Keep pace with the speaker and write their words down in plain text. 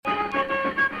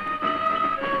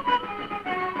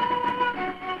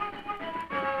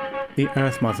The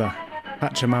Earth Mother,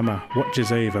 Pachamama,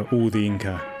 watches over all the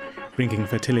Inca, bringing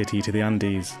fertility to the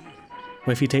Andes.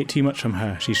 But if you take too much from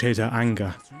her, she shows her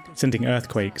anger, sending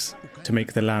earthquakes to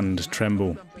make the land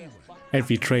tremble.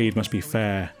 Every trade must be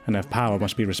fair, and her power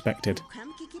must be respected.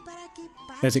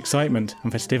 There's excitement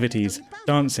and festivities,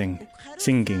 dancing,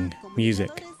 singing,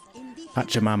 music.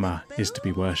 Pachamama is to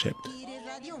be worshipped.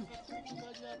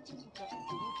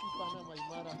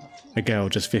 A girl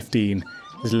just 15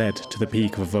 is led to the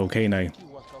peak of a volcano.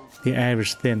 The air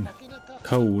is thin,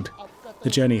 cold, the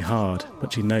journey hard,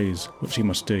 but she knows what she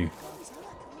must do.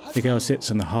 The girl sits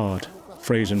on the hard,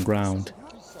 frozen ground,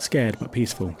 scared but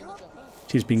peaceful.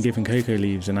 She's been given cocoa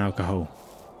leaves and alcohol,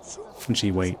 and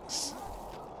she waits.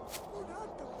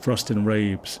 Frost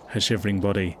enrobes her shivering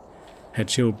body, her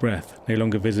chilled breath no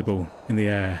longer visible in the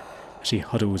air as she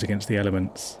huddles against the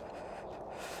elements.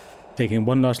 Taking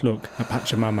one last look at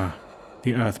Pachamama,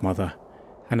 the Earth Mother,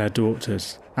 and her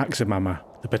daughters, Axomama,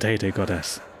 the potato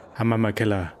goddess, and Mama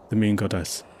Killer, the moon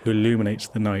goddess, who illuminates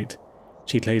the night,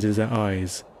 she closes her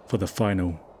eyes for the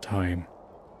final time.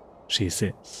 She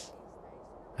sits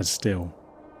as still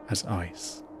as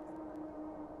ice.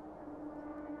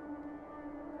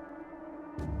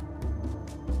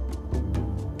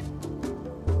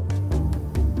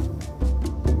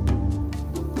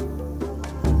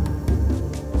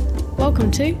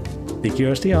 Welcome to The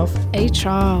Curiosity of a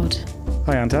Child.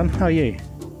 Hi Anton, how are you?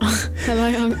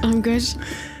 Hello, I'm good.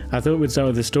 I thought we'd start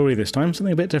with a story this time,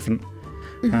 something a bit different.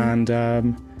 And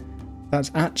that's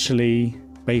actually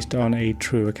based on a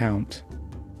true account.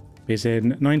 Because in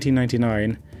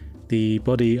 1999, the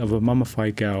body of a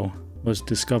mummified girl was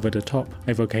discovered atop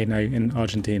a volcano in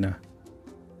Argentina.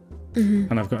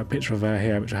 And I've got a picture of her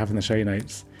here, which I have in the show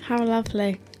notes. How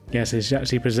lovely. Yes, she's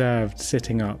actually preserved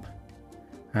sitting up.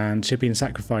 And she'd been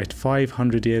sacrificed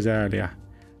 500 years earlier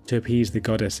to appease the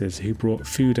goddesses who brought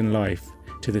food and life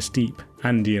to the steep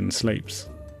Andean slopes.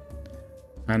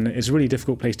 And it's a really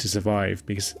difficult place to survive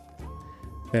because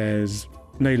there's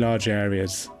no large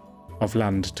areas of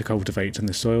land to cultivate and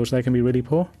the soils there can be really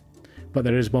poor. But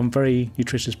there is one very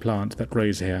nutritious plant that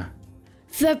grows here.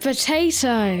 The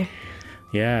potato.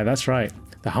 Yeah, that's right.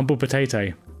 The humble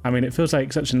potato. I mean, it feels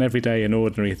like such an everyday and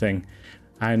ordinary thing.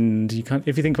 And you can't,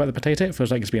 if you think about the potato, it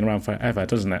feels like it's been around forever,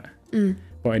 doesn't it?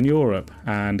 But in Europe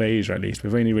and Asia, at least,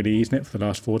 we've only really eaten it for the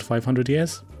last 400 to 500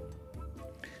 years.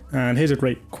 And here's a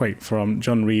great quote from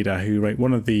John Reeder, who wrote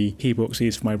one of the key books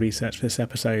used for my research for this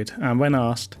episode. And when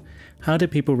asked, how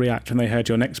did people react when they heard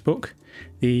your next book?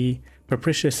 The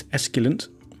Capricious Esculent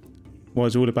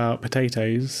was all about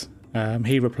potatoes.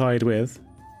 He replied with,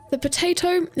 The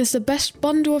potato is the best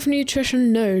bundle of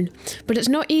nutrition known, but it's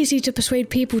not easy to persuade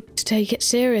people to take it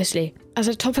seriously. As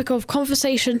a topic of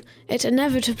conversation, it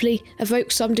inevitably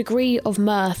evokes some degree of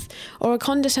mirth or a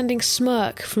condescending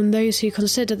smirk from those who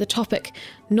consider the topic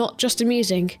not just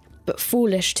amusing, but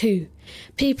foolish too.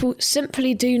 People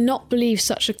simply do not believe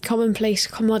such a commonplace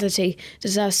commodity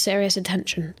deserves serious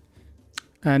attention.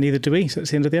 and neither do we, so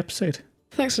that's the end of the episode.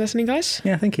 Thanks for listening, guys.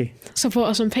 Yeah, thank you. Support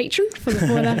us on Patreon for the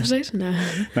fourth episode. No.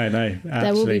 No.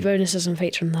 There will be bonuses on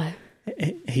Patreon,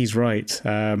 though. He's right.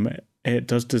 It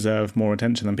does deserve more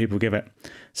attention than people give it.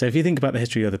 So if you think about the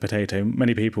history of the potato,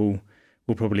 many people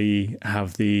will probably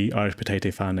have the Irish potato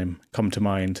famine come to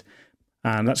mind.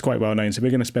 And that's quite well known. So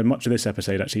we're going to spend much of this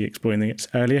episode actually exploring its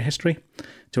earlier history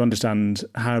to understand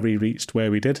how we reached where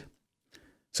we did.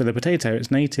 So the potato is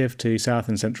native to South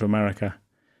and Central America.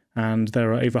 And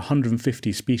there are over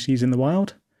 150 species in the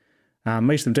wild.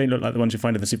 Most of them don't look like the ones you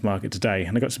find in the supermarket today.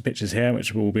 And I've got some pictures here,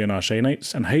 which will be in our show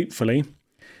notes. And hopefully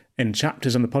in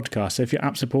chapters on the podcast, so if your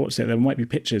app supports it, there might be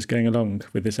pictures going along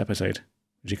with this episode,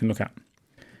 which you can look at.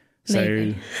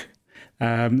 Maybe.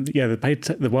 So,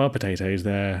 the wild potatoes,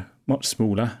 they're much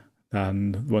smaller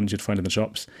than the ones you'd find in the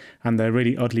shops. And they're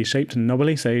really oddly shaped and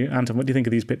knobbly. So, Anton, what do you think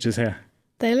of these pictures here?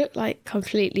 They look like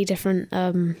completely different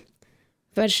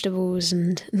vegetables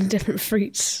and different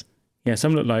fruits. Yeah,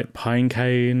 some look like pine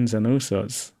cones and all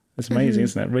sorts. It's amazing,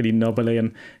 isn't it? Really knobbly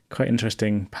and quite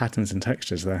interesting patterns and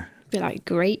textures there. A bit like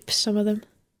grapes, some of them.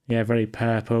 Yeah, very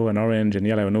purple and orange and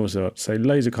yellow and all sorts. So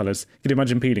loads of colours. Could you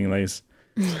imagine peeling those?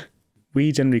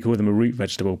 We generally call them a root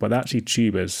vegetable, but they're actually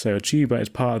tubers. So a tuber is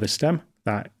part of the stem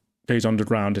that goes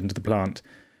underground into the plant.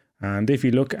 And if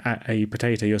you look at a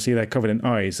potato, you'll see they're covered in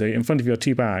eyes. So in front of you are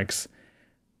two bags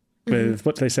with,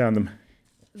 what do they say on them?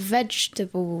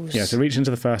 Vegetables. Yeah, so reach into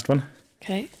the first one.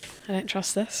 Okay, I don't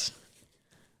trust this.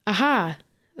 Aha,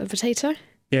 a potato?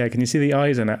 Yeah, can you see the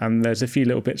eyes in it? And there's a few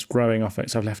little bits growing off it,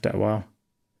 so I've left it a while.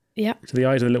 Yeah. So the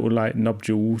eyes are the little like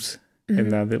nodules in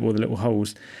there, all the little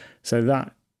holes. So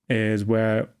that is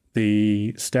where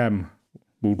the stem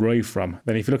will grow from.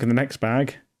 Then if you look in the next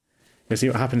bag, you'll see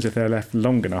what happens if they're left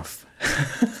long enough.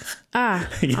 I'm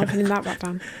putting that back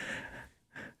down.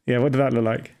 Yeah, what did that look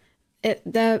like?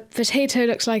 The potato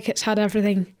looks like it's had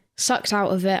everything sucked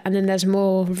out of it, and then there's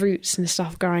more roots and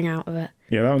stuff growing out of it.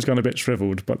 Yeah, that one's gone a bit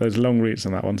shriveled, but there's long roots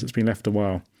on that one, so it's been left a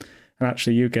while. And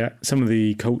actually, you get some of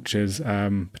the cultures,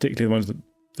 particularly the ones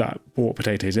that brought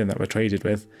potatoes in that were traded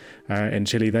with, in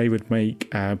Chile, they would make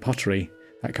pottery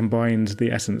that combined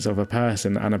the essence of a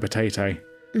person and a potato.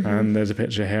 Mm-hmm. And there's a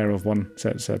picture here of one, so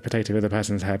it's a potato with a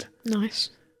person's head. Nice.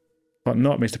 But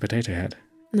not Mr. Potato Head.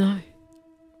 No.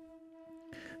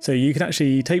 So you can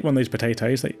actually take one of those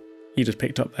potatoes that you just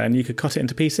picked up there and you could cut it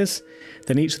into pieces.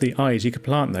 Then each of the eyes, you could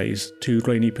plant those to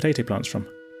grow new potato plants from.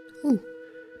 Ooh.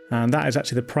 And that is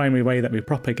actually the primary way that we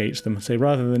propagate them. So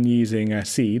rather than using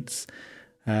seeds,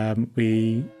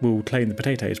 we will clone the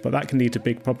potatoes, but that can lead to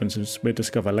big problems, as we'll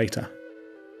discover later.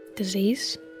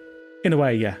 Disease? In a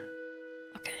way, yeah.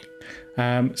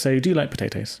 Okay. So do you like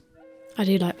potatoes? I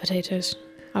do like potatoes.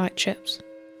 I like chips.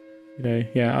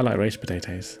 Yeah, I like roast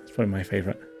potatoes. It's probably my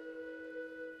favourite.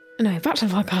 No, back to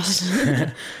the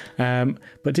podcast.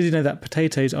 But did you know that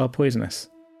potatoes are poisonous?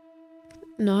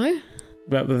 No.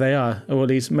 Well, they are, or at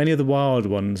least many of the wild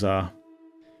ones are.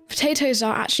 Potatoes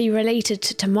are actually related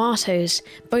to tomatoes.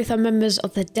 Both are members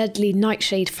of the deadly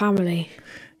nightshade family.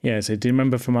 Yeah, so do you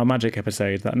remember from our magic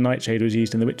episode that nightshade was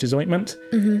used in the witch's ointment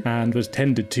and was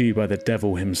tended to by the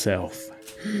devil himself?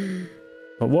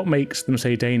 But what makes them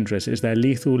so dangerous is their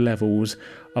lethal levels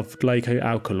of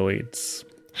glycoalkaloids.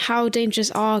 How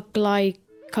dangerous are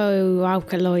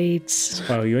glycoalkaloids?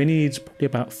 Well, you only need probably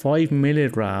about 5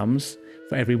 milligrams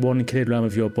for every 1 kilogram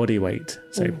of your body weight,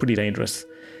 so pretty dangerous.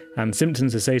 And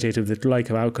symptoms associated with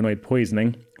glycoalkaloid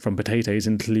poisoning from potatoes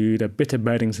include a bitter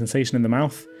burning sensation in the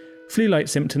mouth, flu-like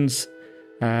symptoms,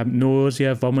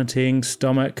 nausea, vomiting,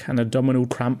 stomach and abdominal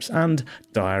cramps, and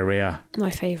diarrhea.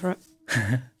 My favourite.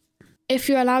 If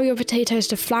you allow your potatoes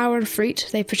to flower and fruit,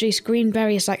 they produce green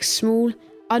berries like small,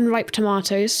 unripe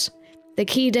tomatoes. The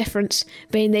key difference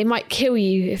being they might kill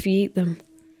you if you eat them.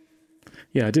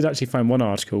 Yeah, I did actually find one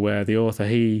article where the author,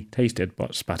 he tasted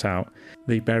but spat out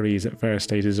the berries at various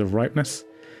stages of ripeness.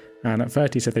 And at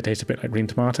first he said they tasted a bit like green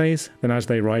tomatoes. Then as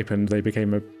they ripened, they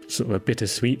became a sort of a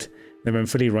bittersweet. Then when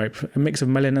fully ripe, a mix of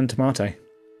melon and tomato.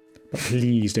 But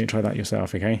please don't try that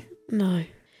yourself, okay? No.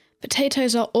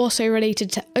 Potatoes are also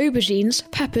related to aubergines,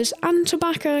 peppers and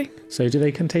tobacco. So do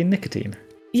they contain nicotine?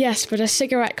 Yes, but a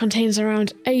cigarette contains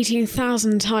around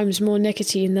 18,000 times more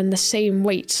nicotine than the same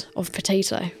weight of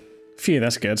potato. Phew,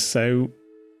 that's good. So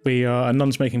we are a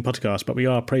non-smoking podcast, but we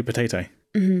are pro-potato.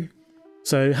 Mm-hmm.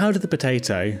 So how did the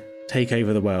potato take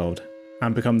over the world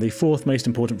and become the fourth most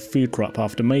important food crop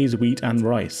after maize, wheat and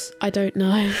rice? I don't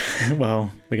know.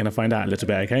 Well, we're going to find out a little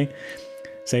bit, okay?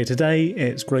 So today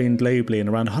it's grown globally in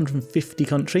around 150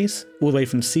 countries, all the way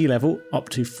from sea level up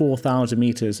to 4,000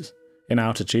 metres in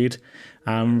altitude,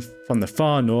 and from the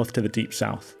far north to the deep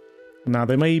south. Now,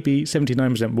 they may be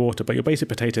 79% water, but your basic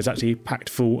potato is actually packed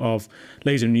full of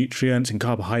loads of nutrients and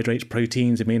carbohydrates,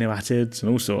 proteins, amino acids,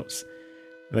 and all sorts.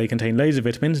 They contain loads of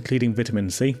vitamins, including vitamin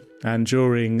C. And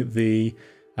during the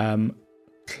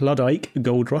Klondike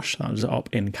Gold Rush, that was up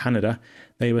in Canada,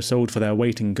 they were sold for their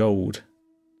weight in gold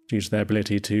due to their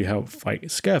ability to help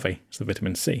fight scurvy, so the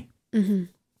vitamin C. Mm-hmm.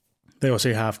 They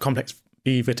also have complex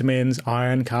B vitamins,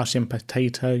 iron, calcium,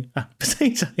 potato.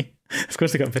 Of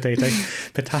course they got potato,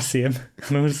 potassium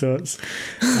and all sorts.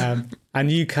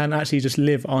 And you can actually just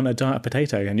live on a diet of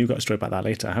potato, and you've got a story about that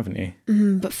later, haven't you?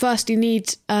 Mm-hmm, but first you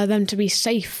need them to be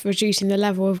safe, reducing the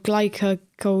level of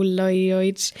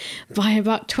glycoalkaloids by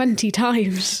about 20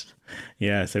 times.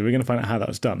 Yeah, so we're going to find out how that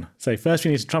was done. So first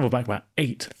we need to travel back about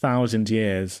 8,000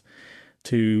 years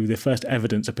to the first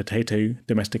evidence of potato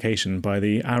domestication by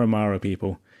the Aymara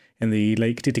people in the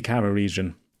Lake Titicaca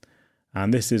region.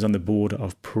 And this is on the border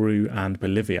of Peru and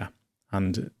Bolivia.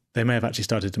 And they may have actually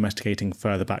started domesticating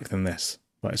further back than this,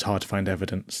 but it's hard to find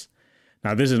evidence.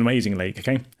 Now, this is an amazing lake,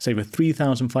 okay? It's over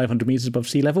 3,500 metres above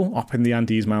sea level, up in the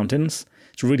Andes Mountains.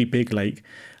 It's a really big lake.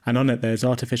 And on it, there's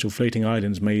artificial floating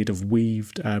islands made of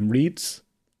weaved reeds.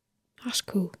 That's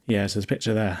cool. Yeah, so there's a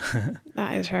picture there.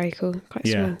 That is very cool. Quite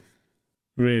small.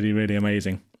 Really, really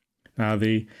amazing. Now,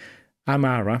 the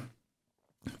Aymara,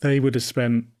 they would have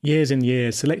spent years and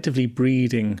years selectively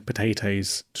breeding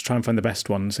potatoes to try and find the best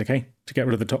ones, okay? To get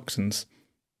rid of the toxins.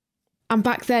 And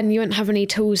back then, you wouldn't have any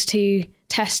tools to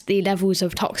test the levels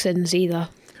of toxins either.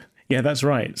 Yeah, that's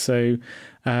right. So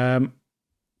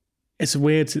it's a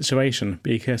weird situation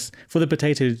because for the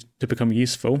potato to become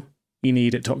useful, you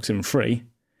need it toxin-free.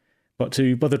 But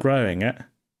to bother growing it,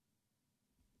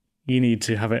 you need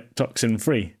to have it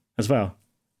toxin-free as well.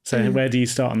 So where do you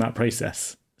start on that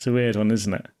process? It's a weird one,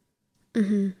 isn't it?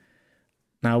 Mm-hmm.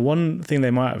 Now, one thing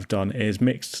they might have done is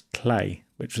mixed clay,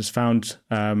 which was found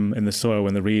in the soil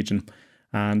in the region.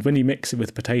 And when you mix it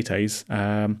with potatoes,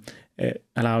 it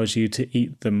allows you to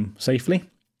eat them safely.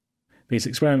 These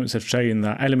experiments have shown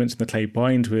that elements in the clay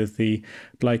bind with the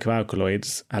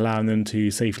glycoalkaloids, allowing them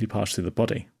to safely pass through the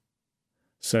body.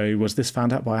 So was this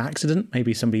found out by accident?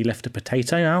 Maybe somebody left a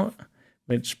potato out,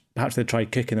 which perhaps they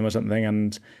tried cooking them or something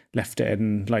and left it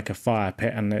in like a fire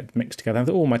pit and it mixed together. I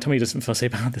thought, oh, my tummy doesn't feel so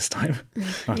bad this time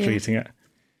after eating it.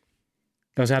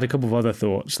 I had a couple of other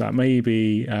thoughts that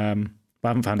maybe, but I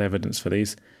haven't found evidence for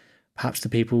these. Perhaps the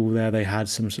people there, they had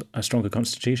a stronger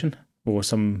constitution or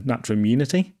some natural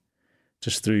immunity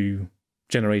just through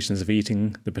generations of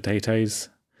eating the potatoes.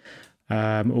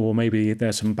 Or maybe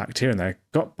there's some bacteria in their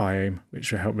gut biome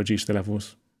which will help reduce the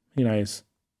levels. Who knows?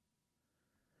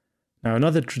 Now,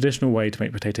 another traditional way to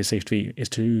make potatoes safe to eat is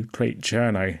to create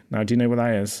cherno. Now, do you know what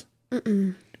that is?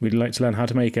 Mm-mm. Would you like to learn how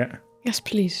to make it? Yes,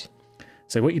 please.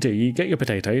 So what you do, you get your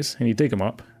potatoes and you dig them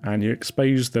up and you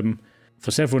expose them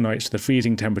for several nights to the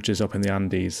freezing temperatures up in the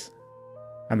Andes.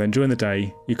 And then during the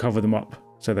day, you cover them up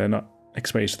so they're not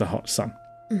exposed to the hot sun.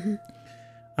 Mm-hmm.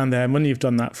 And then when you've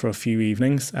done that for a few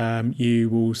evenings, you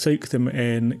will soak them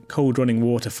in cold running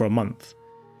water for a month.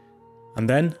 And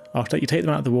then after that, you take them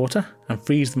out of the water and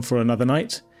freeze them for another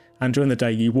night. And during the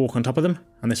day, you walk on top of them,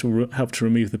 and this will help to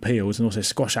remove the peels and also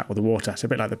squash out all the water. So a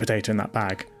bit like the potato in that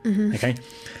bag. Mm-hmm. Okay.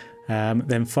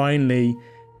 Then finally,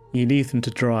 you leave them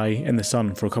to dry in the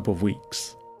sun for a couple of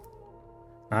weeks.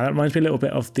 Now that reminds me a little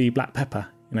bit of the black pepper.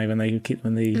 You know, when they keep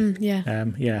them in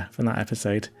the from that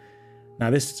episode. Now,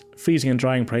 this freezing and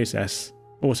drying process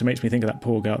also makes me think of that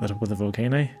poor girl at the top of the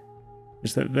volcano.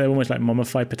 Is that they're almost like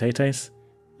mummified potatoes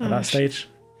at that stage.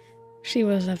 She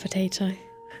was a potato.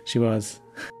 She was.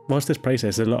 Whilst this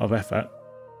process is a lot of effort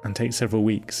and takes several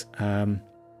weeks,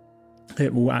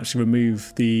 it will actually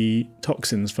remove the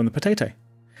toxins from the potato.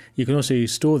 You can also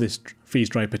store this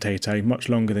freeze-dried potato much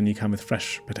longer than you can with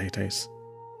fresh potatoes.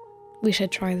 We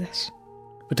should try this.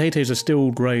 Potatoes are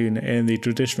still grown in the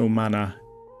traditional manner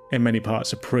in many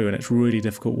parts of Peru, and it's really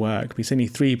difficult work because only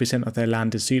 3% of their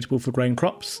land is suitable for growing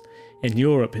crops. In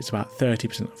Europe, it's about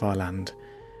 30% of our land.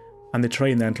 And the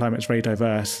terrain there and climate is very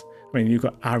diverse. I mean, you've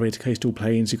got arid coastal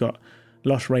plains, you've got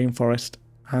lush rainforest,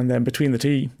 and then between the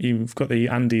two, you've got the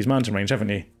Andes mountain range, haven't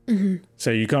you? Mm-hmm.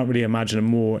 So you can't really imagine a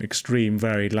more extreme,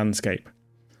 varied landscape.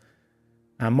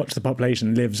 And much of the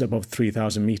population lives above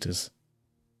 3,000 metres.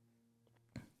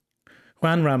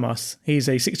 Juan Ramos, he's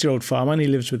a 60-year-old farmer and he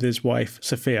lives with his wife,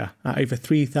 Sofia, at over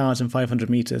 3,500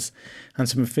 metres. And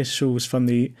some officials from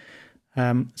the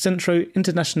Centro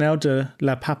Internacional de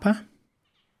la Papa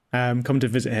come to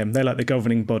visit him. They're like the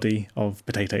governing body of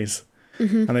potatoes.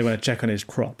 Mm-hmm. And they want to check on his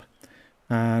crop.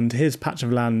 And his patch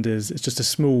of land it's just a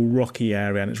small rocky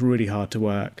area and it's really hard to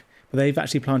work. But they've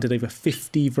actually planted over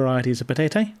 50 varieties of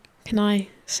potato. Can I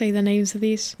say the names of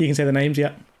these? You can say the names,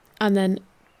 yeah. And then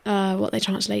what they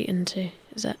translate into,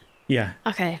 is it? Yeah.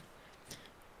 Okay.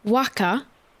 Waka,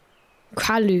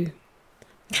 kalu,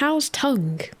 cow's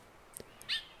tongue.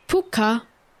 Puka,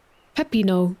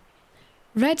 pepino,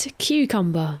 red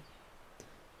cucumber.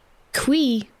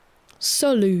 Kui,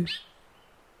 solu,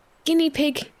 guinea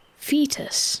pig,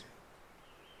 fetus.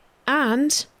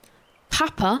 And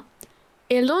papa,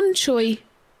 ilonchoi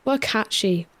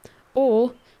wakachi,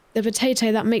 or the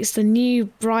potato that makes the new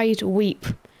bride weep.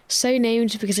 So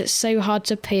named because it's so hard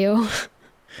to peel.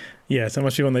 Yeah, so it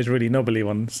must be one of those really knobbly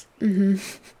ones.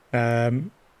 Mm-hmm.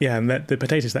 Yeah, and the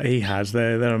potatoes that he has,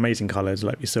 they're amazing colours,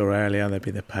 like we saw earlier. There'd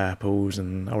be the purples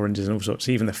and oranges and all sorts.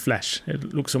 Even the flesh,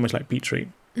 it looks almost like beetroot.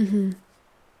 Mm-hmm.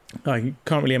 I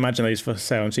can't really imagine those for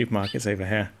sale in supermarkets over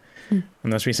here. Mm.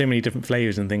 And there's been so many different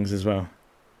flavours and things as well.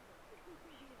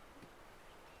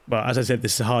 But as I said,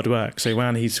 this is hard work. So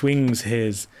when he swings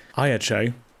his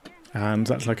ayacho, and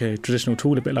that's like a traditional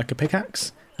tool, a bit like a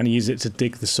pickaxe, and he uses it to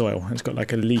dig the soil. It's got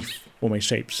like a leaf almost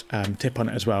shaped tip on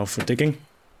it as well for digging.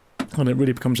 And it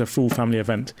really becomes a full family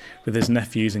event with his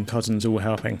nephews and cousins all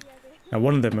helping. Now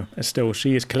one of them, Estelle,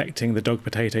 she is collecting the dog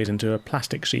potatoes into a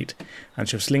plastic sheet and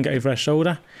she'll sling it over her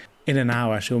shoulder. In an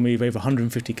hour she'll move over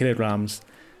 150 kilograms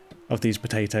of these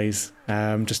potatoes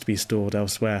just to be stored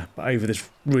elsewhere, but over this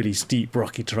really steep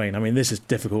rocky terrain. I mean, this is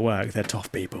difficult work. They're tough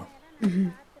people. Mm-hmm.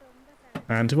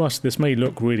 And to us this may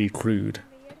look really crude,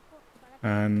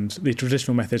 and the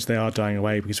traditional methods, they are dying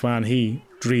away because Juan, he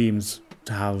dreams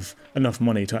to have enough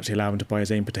money to actually allow him to buy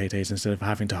his own potatoes instead of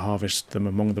having to harvest them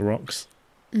among the rocks.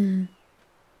 Mm.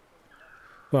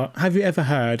 Well, have you ever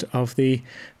heard of the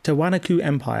Tiwanaku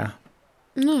Empire?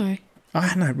 No. I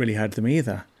hadn't really heard of them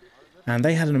either. And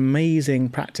they had an amazing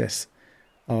practice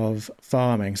of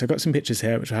farming. So I've got some pictures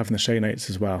here, which I have in the show notes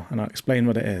as well, and I'll explain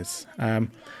what it is.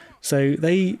 So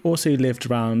they also lived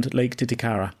around Lake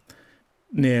Titicaca,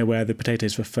 near where the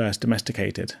potatoes were first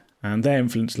domesticated. And their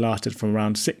influence lasted from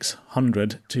around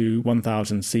 600 to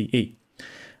 1000 CE.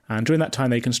 And during that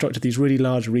time, they constructed these really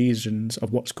large regions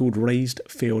of what's called raised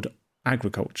field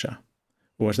agriculture,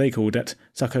 or as they called it,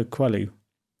 sakakwalu.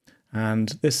 And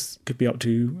this could be up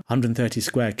to 130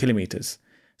 square kilometres.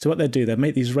 So what they'd do, they'd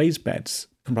make these raised beds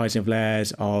comprising of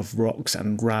layers of rocks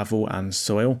and gravel and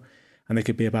soil, and they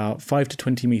could be about 5 to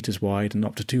 20 metres wide and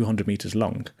up to 200 metres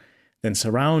long. Then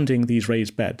surrounding these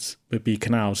raised beds would be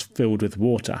canals filled with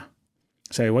water.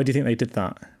 So why do you think they did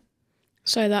that?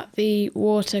 So that the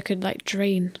water could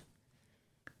drain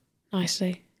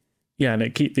nicely. Yeah, and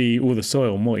it keep all the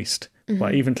soil moist. Mm-hmm.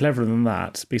 But even cleverer than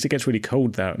that, because it gets really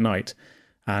cold there at night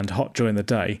and hot during the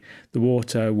day, the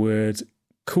water would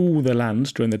cool the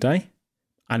land during the day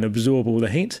and absorb all the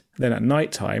heat. Then at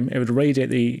night time, it would radiate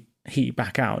the heat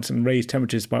back out and raise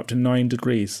temperatures by up to 9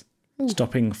 degrees,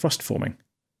 stopping frost forming.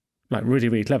 Really,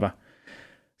 really clever.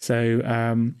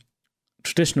 So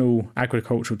traditional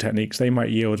agricultural techniques, they might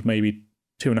yield maybe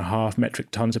 2.5 metric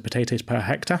tons of potatoes per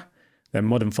hectare. Then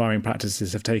modern farming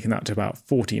practices have taken that to about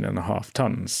 14.5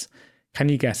 tons. Can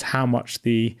you guess how much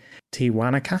the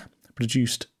Tiwanaku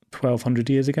produced 1,200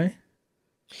 years ago?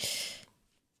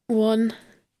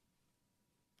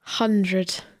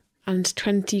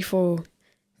 124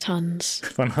 tons.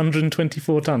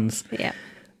 124 tons? Yeah.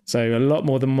 So a lot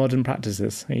more than modern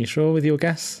practices. Are you sure with your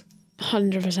guess?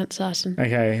 100% certain.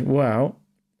 Okay, well,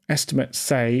 estimates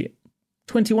say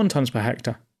 21 tonnes per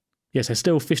hectare. Yes, so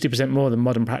still 50% more than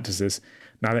modern practices.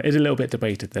 Now, there is a little bit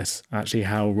debated this, actually,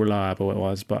 how reliable it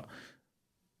was, but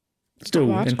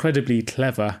still incredibly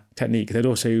clever technique. They'd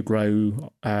also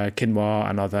grow quinoa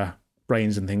and other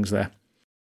grains and things there.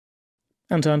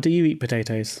 Anton, do you eat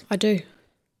potatoes? I do.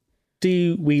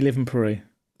 Do we live in Peru?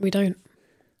 We don't.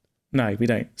 No, we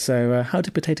don't. So how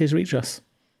did potatoes reach us?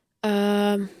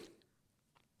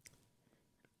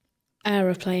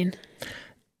 Aeroplane.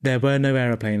 There were no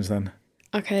aeroplanes then.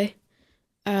 Okay.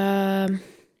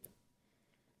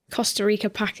 Costa Rica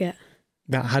packet.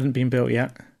 That hadn't been built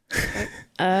yet.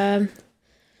 Do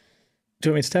you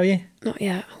want me to tell you? Not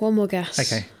yet. One more guess.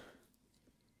 Okay.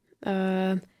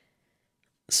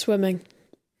 Swimming.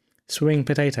 Swimming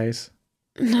potatoes?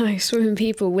 No, swimming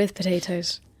people with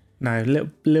potatoes. No, a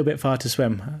little bit far to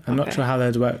swim. I'm not sure how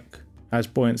they'd work as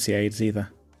buoyancy aids either.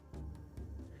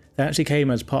 They actually came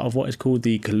as part of what is called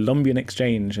the Columbian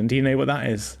Exchange. And do you know what that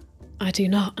is? I do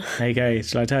not. There you go.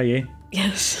 Shall I tell you?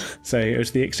 Yes. So it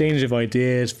was the exchange of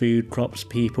ideas, food, crops,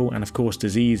 people, and of course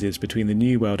diseases between the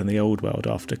New World and the Old World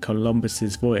after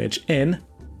Columbus's voyage in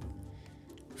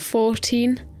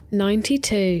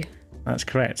 1492. That's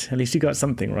correct. At least you got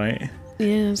something right.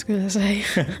 Yeah, I was going to say.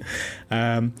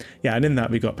 And in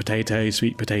that we got potatoes,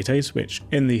 sweet potatoes, which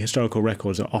in the historical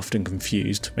records are often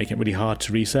confused, making it really hard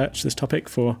to research this topic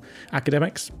for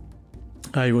academics.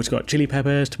 You've also got chili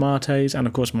peppers, tomatoes, and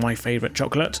of course my favourite,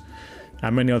 chocolate,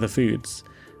 and many other foods.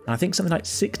 And I think something like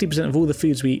 60% of all the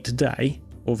foods we eat today,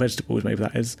 or vegetables maybe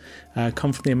that is,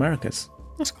 come from the Americas.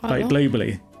 That's quite a lot.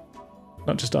 Globally.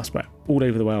 Not just us, but all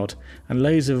over the world. And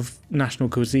loads of national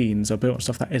cuisines are built on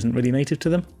stuff that isn't really native to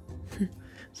them.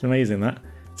 It's amazing, that.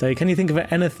 So can you think of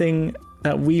anything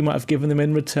that we might have given them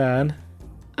in return?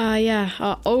 Yeah,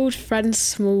 our old friend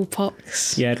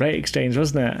smallpox. Yeah, great exchange,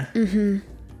 wasn't it? Mm-hmm.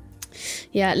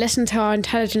 Yeah, listen to our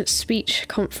intelligence speech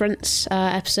conference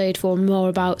episode for more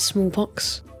about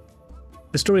smallpox.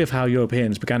 The story of how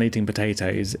Europeans began eating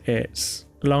potatoes, it's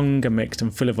long and mixed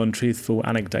and full of untruthful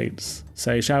anecdotes.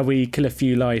 So shall we kill a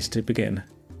few lies to begin?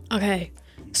 Okay.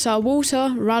 Sir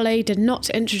Walter Raleigh did not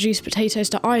introduce potatoes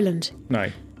to Ireland. No.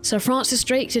 Sir Francis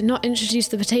Drake did not introduce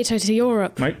the potato to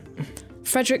Europe. Nope.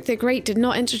 Frederick the Great did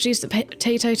not introduce the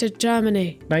potato to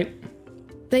Germany. Nope.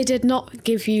 They did not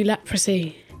give you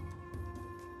leprosy.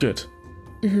 Good.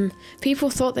 Mm-hmm. People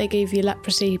thought they gave you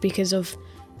leprosy because of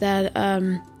their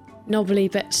knobbly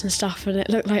bits and stuff, and it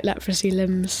looked like leprosy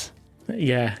limbs.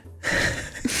 Yeah.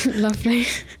 Lovely.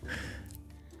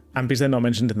 And because they're not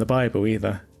mentioned in the Bible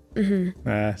either. Mm-hmm.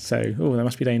 That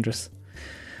must be dangerous.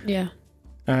 Yeah.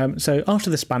 So after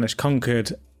the Spanish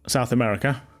conquered South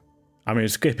America, I mean,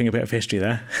 skipping a bit of history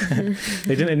there,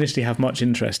 they didn't initially have much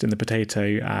interest in the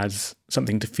potato as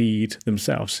something to feed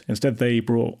themselves. Instead, they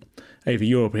brought over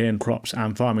European crops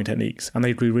and farming techniques, and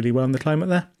they grew really well in the climate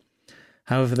there.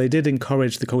 However, they did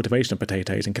encourage the cultivation of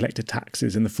potatoes and collected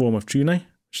taxes in the form of tune,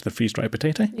 which is the freeze-dried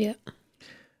potato. Yeah.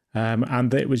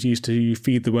 And it was used to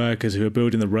feed the workers who were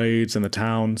building the roads and the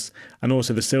towns, and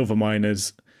also the silver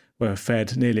miners were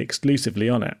fed nearly exclusively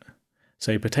on it.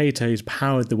 So potatoes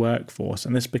powered the workforce,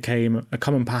 and this became a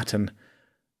common pattern,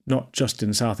 not just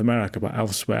in South America, but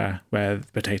elsewhere where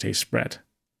the potatoes spread.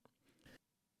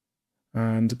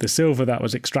 And the silver that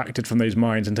was extracted from those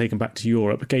mines and taken back to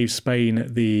Europe gave Spain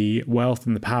the wealth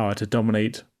and the power to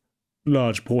dominate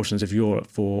large portions of Europe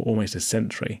for almost a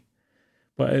century.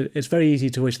 But it's very easy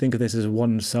to always think of this as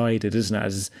one-sided, isn't it?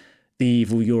 As the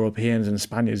evil Europeans and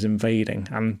Spaniards invading.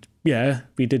 And yeah,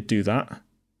 we did do that.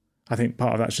 I think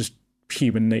part of that's just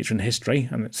human nature and history,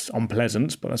 and it's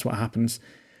unpleasant, but that's what happens.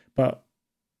 But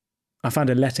I found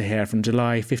a letter here from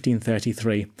July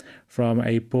 1533 from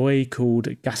a boy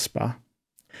called Gaspar,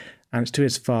 and it's to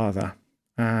his father.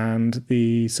 And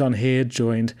the son here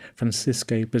joined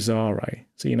Francisco Pizarro.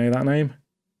 So you know that name?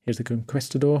 Here's the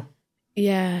conquistador.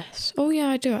 Yes. Oh yeah,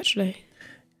 I do actually.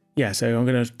 Yeah, so I'm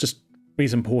going to just read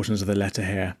some portions of the letter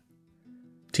here.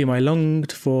 To my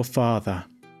longed for father.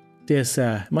 Dear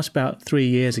sir, it must be about 3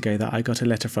 years ago that I got a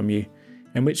letter from you,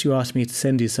 in which you asked me to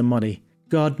send you some money.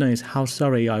 God knows how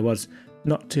sorry I was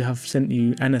not to have sent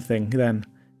you anything then,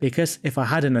 because if I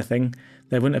had anything,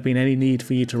 there wouldn't have been any need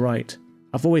for you to write.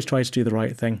 I've always tried to do the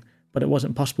right thing, but it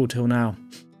wasn't possible till now.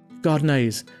 God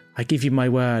knows, I give you my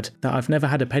word that I've never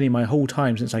had a penny my whole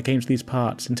time since I came to these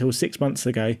parts until 6 months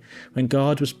ago, when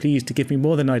God was pleased to give me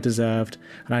more than I deserved,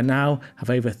 and I now have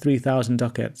over 3,000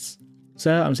 ducats.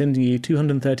 Sir, I'm sending you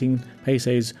 213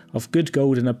 pesos of good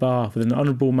gold in a bar with an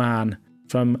honourable man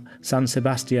from San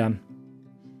Sebastian.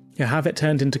 He'll have it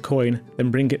turned into coin,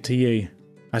 then bring it to you.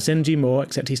 I send you more,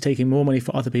 except he's taking more money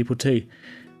for other people too,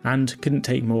 and couldn't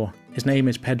take more. His name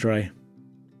is Pedro.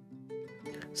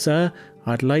 Sir,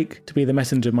 I'd like to be the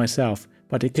messenger myself,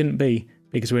 but it couldn't be,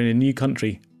 because we're in a new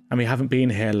country, and we haven't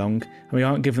been here long, and we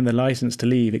aren't given the licence to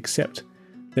leave except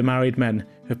the married men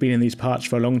who have been in these parts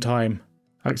for a long time.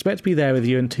 I expect to be there with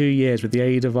you in 2 years with the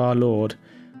aid of our Lord.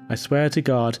 I swear to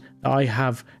God that I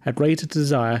have a greater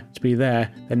desire to be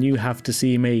there than you have to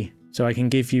see me, so I can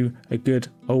give you a good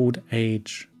old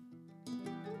age.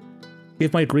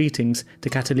 Give my greetings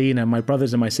to Catalina, my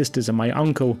brothers and my sisters, and my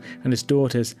uncle and his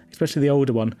daughters, especially the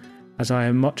older one, as I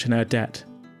am much in her debt.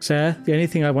 Sir, the only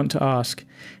thing I want to ask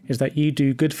is that you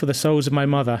do good for the souls of my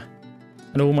mother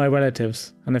and all my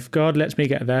relatives, and if God lets me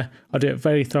get there, I'll do it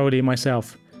very thoroughly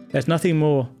myself. There's nothing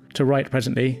more to write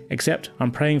presently, except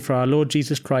I'm praying for our Lord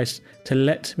Jesus Christ to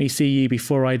let me see you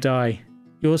before I die.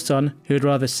 Your son, who would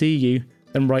rather see you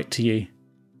than write to you.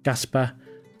 Gaspar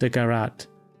de Garat.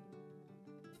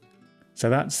 So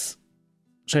that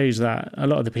shows that a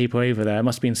lot of the people over there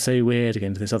must have been so weird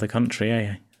going to this other country,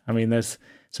 eh? I mean, there's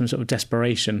some sort of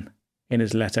desperation in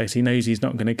his letter. So he knows he's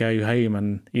not going to go home,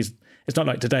 and it's not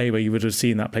like today where you would have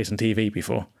seen that place on TV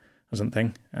before or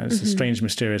something. It's a strange,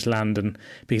 mysterious land, and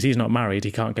because he's not married,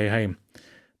 he can't go home.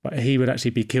 But he would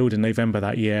actually be killed in November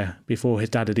that year before his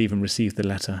dad had even received the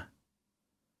letter.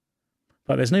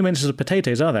 But there's no mentions of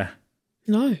potatoes, are there?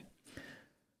 No.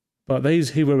 But those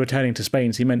who were returning to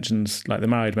Spain, so he mentions like the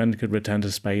married men could return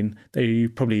to Spain, they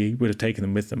probably would have taken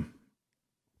them with them.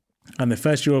 And the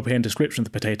first European description of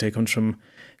the potato comes from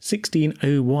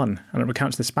 1601, and it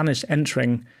recounts the Spanish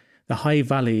entering the high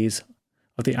valleys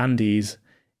of the Andes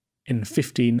in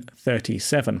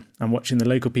 1537 and watching the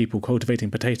local people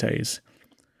cultivating potatoes.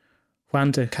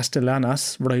 Juan de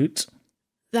Castellanos wrote,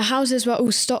 The houses were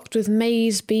all stocked with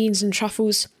maize, beans and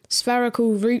truffles,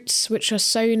 spherical roots which are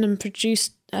sown and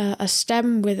produce a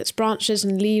stem with its branches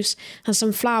and leaves, and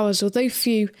some flowers, although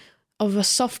few, of a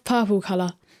soft purple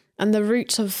colour, and the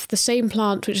roots of the same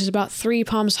plant, which is about 3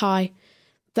 palms high.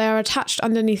 They are attached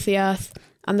underneath the earth,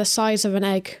 and the size of an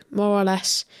egg, more or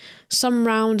less, some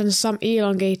round and some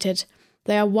elongated.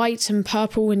 They are white and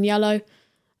purple and yellow,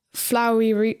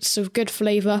 flowery roots of good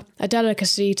flavour, a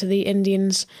delicacy to the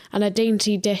Indians, and a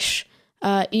dainty dish,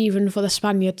 even for the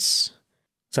Spaniards.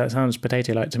 So it sounds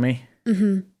potato-like to me.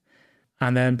 Mm-hmm.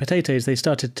 And then potatoes, they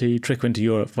started to trickle into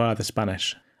Europe via the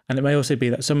Spanish. And it may also be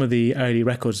that some of the early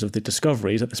records of the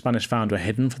discoveries that the Spanish found were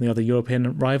hidden from the other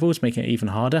European rivals, making it even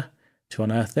harder to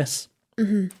unearth this.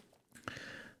 Mm-hmm.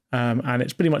 And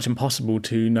it's pretty much impossible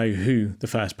to know who the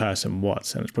first person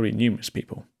was, and it's probably numerous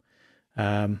people.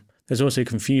 There's also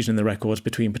confusion in the records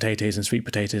between potatoes and sweet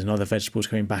potatoes and other vegetables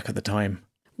coming back at the time.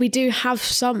 We do have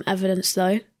some evidence,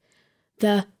 though.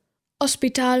 The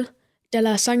Hospital de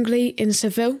la Sangre in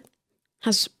Seville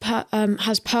has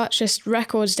purchased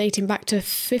records dating back to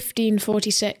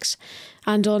 1546,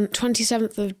 and on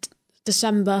 27th of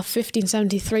December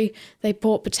 1573, they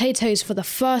bought potatoes for the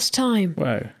first time.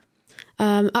 Whoa.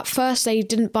 At first, they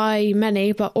didn't buy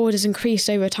many, but orders increased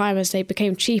over time as they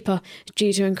became cheaper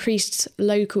due to increased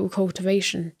local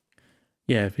cultivation.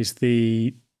 Yeah, because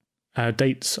the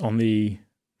dates on the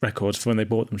records for when they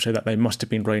bought them show that they must have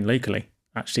been grown locally,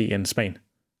 actually in Spain,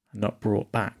 and not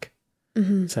brought back.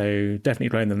 Mm-hmm. So definitely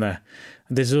growing them there.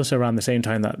 And this is also around the same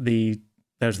time that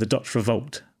there was the Dutch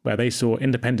Revolt, where they saw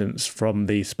independence from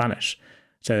the Spanish.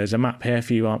 So there's a map here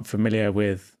if you aren't familiar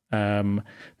with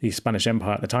the Spanish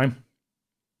Empire at the time.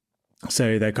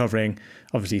 So they're covering,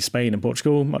 obviously, Spain and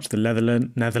Portugal, much of the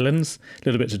Netherlands,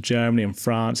 little bits of Germany and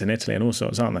France and Italy and all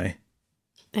sorts, aren't they?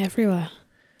 Everywhere.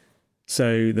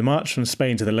 So the march from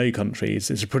Spain to the Low Countries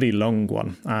is a pretty long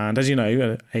one. And as you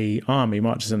know, a army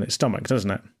marches on its stomach,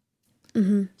 doesn't it?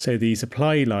 Mm-hmm. So the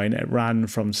supply line, it ran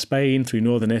from Spain through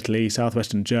northern Italy,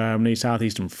 southwestern Germany,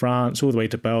 southeastern France, all the way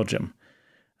to Belgium.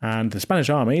 And the Spanish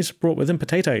armies brought with them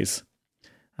potatoes.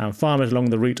 And farmers along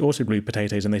the route also grew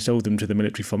potatoes, and they sold them to the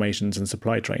military formations and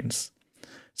supply trains.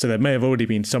 So there may have already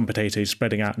been some potatoes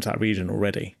spreading out into that region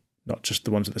already, not just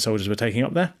the ones that the soldiers were taking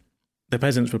up there. The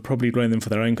peasants were probably growing them for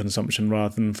their own consumption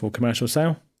rather than for commercial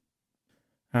sale.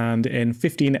 And in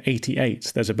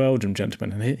 1588, there's a Belgian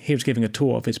gentleman, and he was giving a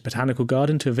tour of his botanical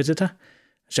garden to a visitor,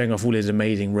 showing off all his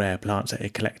amazing rare plants that he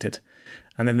collected.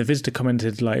 And then the visitor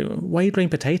commented, like, why are you growing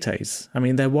potatoes? I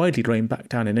mean, they're widely grown back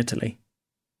down in Italy.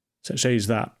 So it shows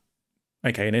that,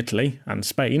 okay, in Italy and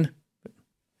Spain,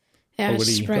 yeah, it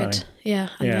spread. And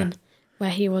then where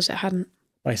he was, it hadn't.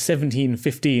 By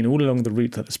 1715, all along the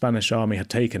route that the Spanish army had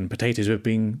taken, potatoes were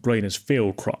being grown as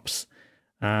field crops.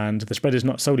 And the spread is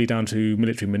not solely down to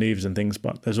military manoeuvres and things,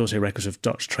 but there's also records of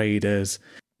Dutch traders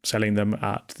selling them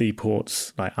at the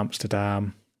ports like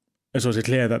Amsterdam. It's also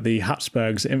clear that the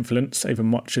Habsburgs' influence over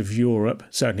much of Europe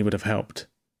certainly would have helped,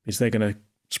 because they're going to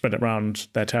spread it around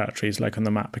their territories like on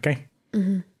the map, okay?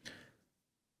 Mm-hmm.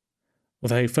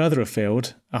 Although further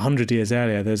afield, 100 years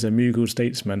earlier, there's a Mughal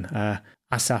statesman,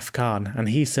 Asaf Khan, and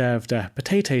he served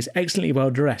potatoes excellently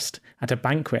well dressed at a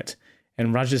banquet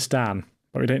in Rajasthan,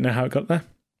 but we don't know how it got there.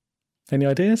 Any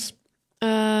ideas?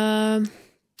 I'm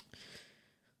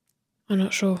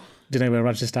not sure. Do you know where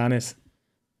Rajasthan is?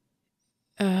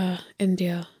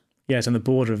 India. Yeah, it's on the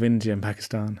border of India and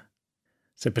Pakistan.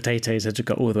 So potatoes had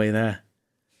got all the way there.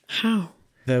 How?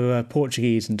 There were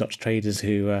Portuguese and Dutch traders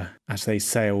who, as they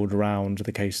sailed around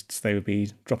the coasts, they would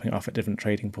be dropping off at different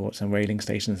trading ports and whaling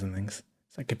stations and things.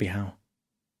 So that could be how.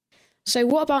 So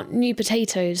what about new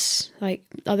potatoes? Like,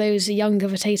 are those younger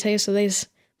potatoes? Are those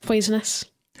poisonous?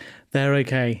 They're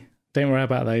okay. Don't worry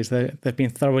about those. They've been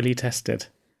thoroughly tested.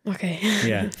 Okay.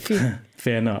 Yeah,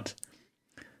 fear not.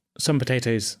 Some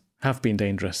potatoes have been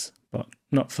dangerous, but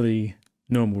not for the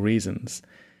normal reasons.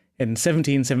 In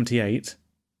 1778,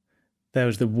 there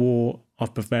was the War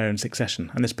of Bavarian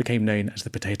Succession, and this became known as the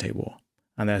Potato War.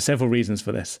 And there are several reasons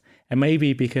for this. It may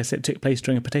be because it took place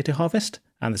during a potato harvest,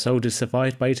 and the soldiers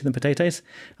survived by eating the potatoes.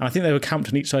 And I think they were camped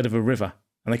on each side of a river,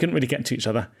 and they couldn't really get to each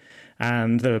other.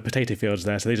 And there were potato fields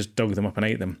there, so they just dug them up and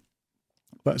ate them.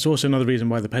 But it's also another reason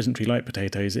why the peasantry like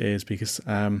potatoes is because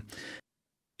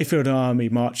if you're an army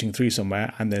marching through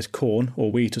somewhere and there's corn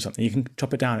or wheat or something, you can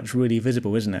chop it down. It's really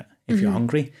visible, isn't it? If you're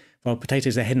hungry. Well,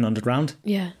 potatoes are hidden underground.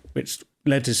 Yeah. Which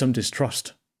led to some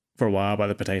distrust for a while by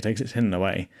the potato because it's hidden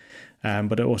away.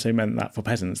 But it also meant that for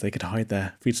peasants, they could hide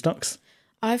their food stocks.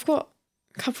 I've got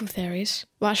a couple of theories.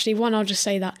 Well, actually, one, I'll just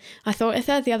say that I thought if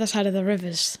they're the other side of the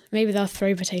rivers, maybe they'll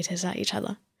throw potatoes at each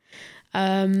other.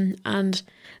 And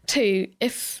two,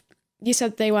 if you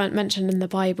said they weren't mentioned in the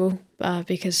Bible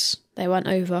because they weren't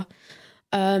over,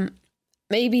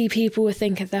 maybe people would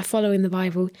think if they're following the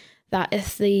Bible that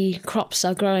if the crops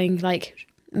are growing like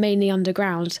mainly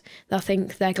underground, they'll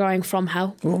think they're growing from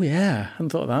hell. Oh yeah, I hadn't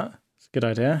thought of that. It's a good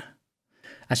idea.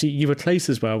 Actually, you were close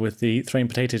as well with the throwing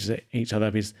potatoes at each other,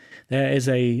 because there is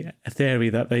a theory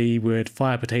that they would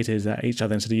fire potatoes at each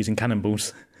other instead of using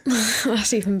cannonballs.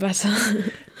 That's even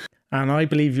better. And I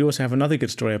believe you also have another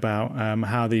good story about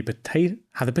how the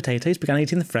potatoes began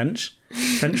eating the French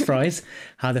fries,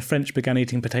 how the French began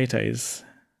eating potatoes.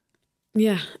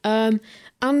 Yeah.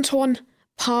 Antoine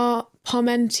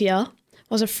Parmentier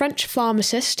was a French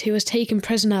pharmacist who was taken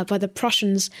prisoner by the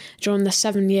Prussians during the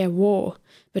 7-Year War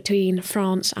between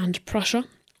France and Prussia.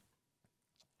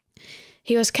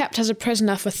 He was kept as a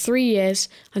prisoner for 3 years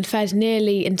and fed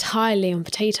nearly entirely on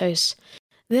potatoes.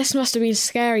 This must have been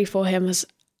scary for him, as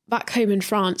back home in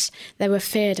France they were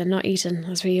feared and not eaten,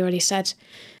 as we already said.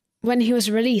 When he was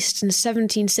released in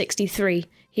 1763,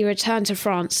 he returned to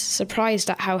France, surprised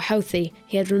at how healthy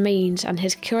he had remained, and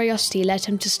his curiosity led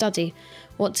him to study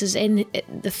what is in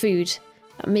the food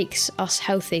that makes us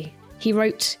healthy. He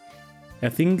wrote, "A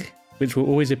thing which will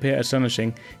always appear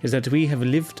astonishing is that we have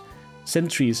lived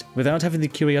centuries without having the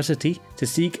curiosity to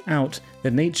seek out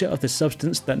the nature of the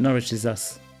substance that nourishes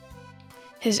us."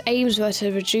 His aims were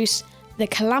to reduce the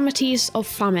calamities of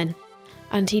famine,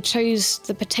 and he chose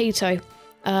the potato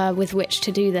with which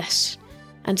to do this.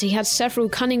 And he had several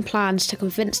cunning plans to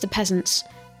convince the peasants,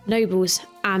 nobles,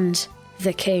 and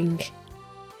the king.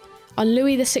 On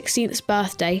Louis XVI's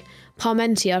birthday,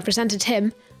 Parmentier presented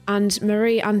him and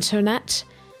Marie Antoinette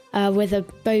with a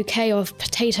bouquet of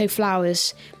potato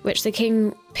flowers, which the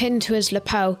king pinned to his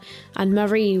lapel and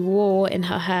Marie wore in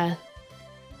her hair.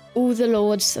 All the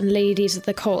lords and ladies of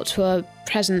the court were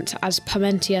present as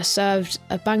Parmentier served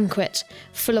a banquet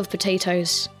full of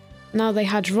potatoes. Now they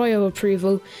had royal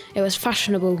approval, it was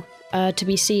fashionable to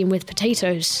be seen with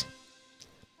potatoes.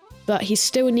 But he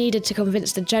still needed to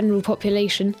convince the general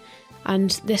population,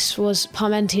 and this was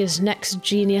Parmentier's next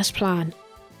genius plan.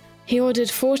 He ordered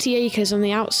 40 acres on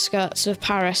the outskirts of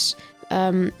Paris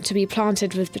to be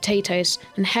planted with potatoes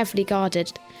and heavily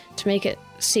guarded to make it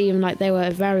seem like they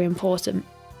were very important.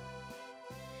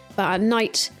 But at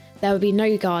night, there would be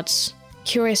no guards.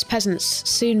 Curious peasants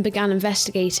soon began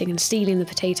investigating and stealing the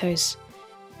potatoes.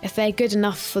 If they're good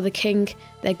enough for the king,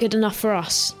 they're good enough for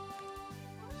us.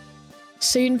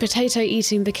 Soon potato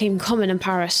eating became common in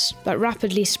Paris, but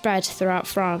rapidly spread throughout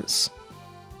France.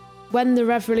 When the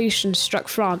revolution struck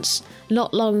France,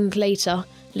 not long later,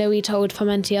 Louis told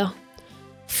Parmentier,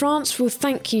 "France will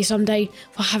thank you someday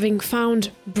for having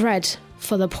found bread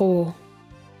for the poor."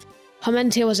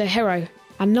 Parmentier was a hero,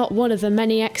 and not one of the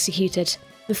many executed.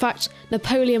 In fact,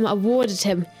 Napoleon awarded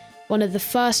him one of the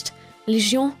first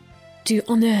Légion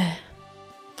d'honneur.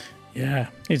 Yeah,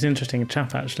 he's an interesting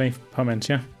chap, actually,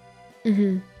 Parmentier.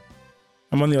 Mm-hmm.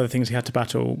 And one of the other things he had to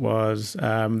battle was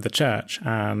the church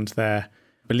and their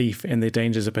belief in the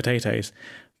dangers of potatoes.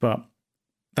 But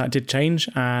that did change,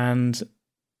 and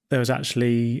there was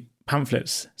actually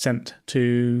pamphlets sent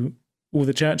to all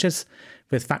the churches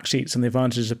with fact sheets on the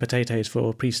advantages of potatoes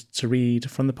for priests to read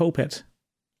from the pulpit.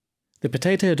 The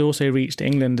potato had also reached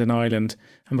England and Ireland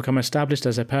and become established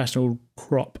as a personal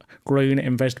crop grown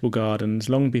in vegetable gardens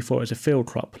long before it was a field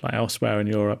crop like elsewhere in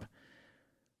Europe.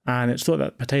 And it's thought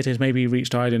that potatoes maybe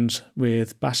reached Ireland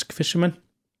with Basque fishermen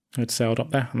who had sailed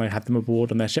up there and they had them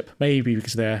aboard on their ship, maybe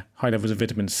because of their high levels of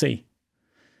vitamin C.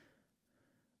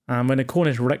 And when a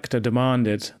Cornish rector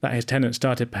demanded that his tenants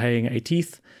started paying a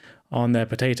tithe on their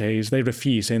potatoes, they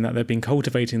refused, saying that they'd been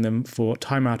cultivating them for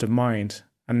time out of mind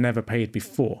and never paid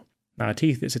before. Now, a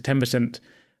tithe is a 10%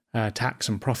 tax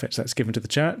on profits that's given to the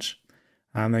church.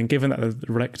 And then given that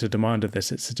the rector demanded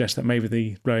this, it suggests that maybe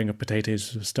the growing of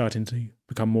potatoes was starting to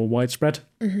become more widespread.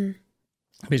 Mm-hmm.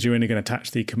 Because you're only going to tax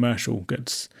the commercial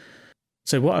goods.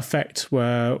 So what effect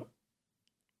were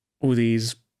all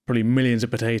these probably millions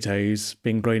of potatoes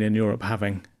being grown in Europe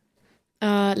having?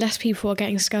 Less people are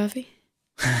getting scurvy.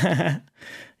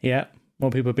 Yeah,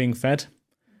 more people are being fed.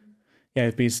 Yeah,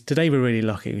 because today we're really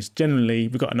lucky. Because generally,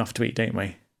 we've got enough to eat, don't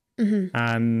we? Mm-hmm.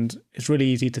 And it's really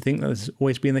easy to think that this has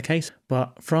always been the case.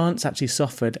 But France actually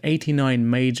suffered 89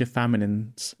 major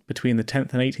famines between the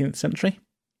 10th and 18th century.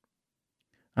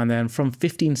 And then from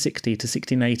 1560 to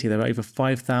 1680, there were over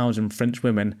 5,000 French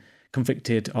women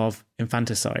convicted of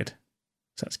infanticide.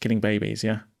 So that's killing babies,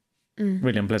 yeah?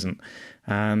 Really unpleasant.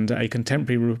 And a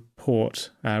contemporary report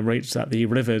rates that the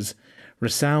rivers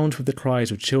resound with the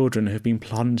cries of children who have been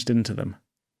plunged into them.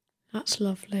 That's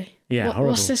lovely. Yeah, horrible.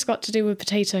 What's this got to do with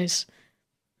potatoes?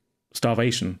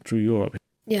 Starvation through Europe.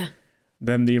 Yeah.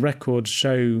 Then the records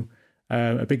show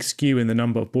a big skew in the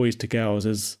number of boys to girls,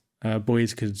 as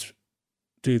boys could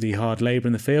do the hard labour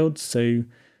in the fields, so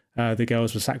the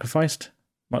girls were sacrificed,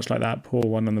 much like that poor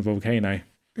one on the volcano.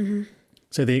 Mm-hmm.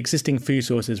 So the existing food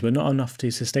sources were not enough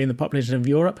to sustain the population of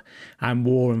Europe, and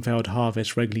war and failed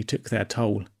harvest regularly took their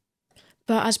toll.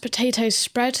 But as potatoes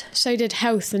spread, so did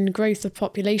health and growth of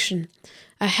population.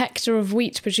 A hectare of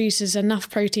wheat produces enough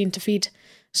protein to feed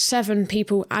 7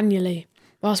 people annually,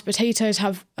 whilst potatoes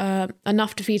have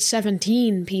enough to feed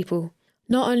 17 people.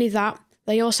 Not only that,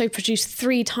 they also produce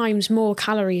 3 times more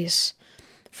calories.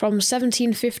 From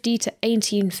 1750 to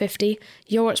 1850,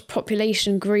 Europe's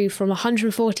population grew from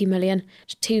 140 million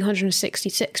to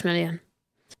 266 million.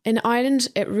 In Ireland,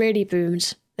 it really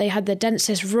boomed. They had the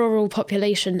densest rural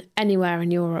population anywhere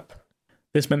in Europe.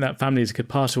 This meant that families could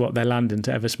parcel up their land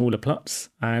into ever smaller plots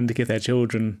and give their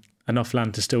children enough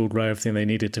land to still grow everything they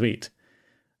needed to eat.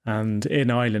 And in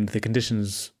Ireland, the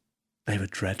conditions, they were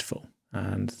dreadful.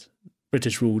 And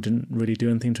British rule didn't really do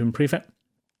anything to improve it,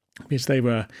 because they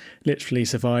were literally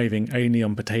surviving only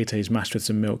on potatoes mashed with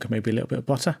some milk and maybe a little bit of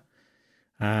butter.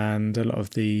 And a lot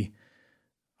of the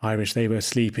Irish, they were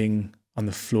sleeping on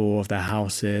the floor of their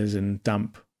houses in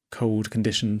damp, cold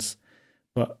conditions.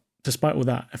 But despite all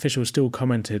that, officials still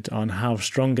commented on how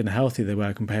strong and healthy they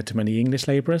were compared to many English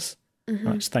labourers. Mm-hmm.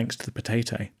 That's thanks to the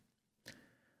potato.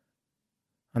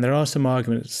 And there are some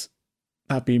arguments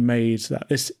that have been made that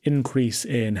this increase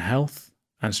in health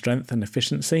and strength and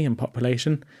efficiency in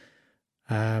population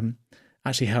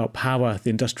actually helped power the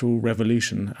Industrial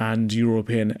Revolution and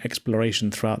European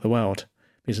exploration throughout the world.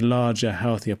 Because larger,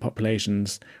 healthier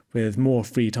populations with more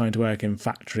free time to work in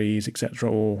factories, etc.,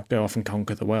 or go off and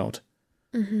conquer the world.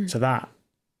 Mm-hmm. So that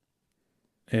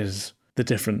is the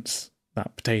difference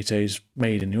that potatoes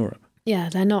made in Europe. Yeah,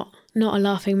 they're not a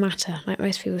laughing matter like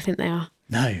most people think they are.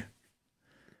 No.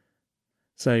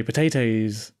 So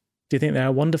potatoes, do you think they're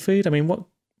a wonder food? I mean, what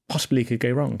possibly could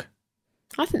go wrong?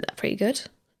 I think they're pretty good.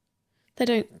 They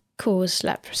don't cause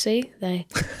leprosy. They're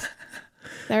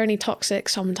only toxic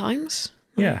sometimes.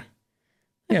 Yeah.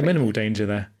 Yeah, minimal danger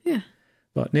there. Yeah.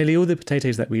 But nearly all the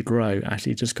potatoes that we grow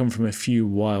actually just come from a few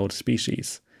wild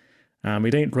species. We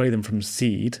don't grow them from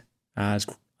seed, as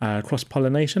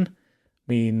cross-pollination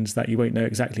means that you won't know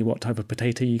exactly what type of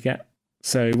potato you get.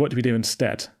 So what do we do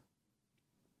instead?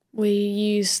 We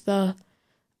use the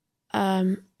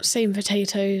same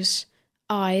potatoes'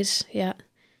 eyes,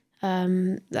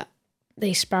 that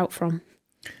they sprout from.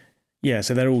 Yeah,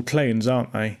 so they're all clones,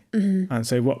 aren't they? Mm-hmm. And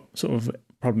so what sort of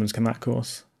problems can that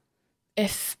cause?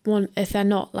 If they're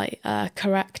not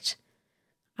correct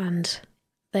and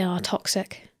they are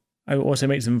toxic. It also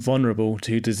makes them vulnerable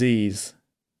to disease.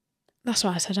 That's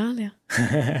what I said earlier.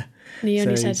 And he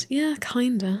only said, yeah,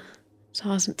 kinda. So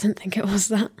I didn't think it was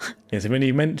that. Yeah, so when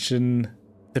you mention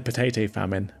the potato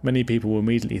famine, many people will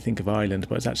immediately think of Ireland,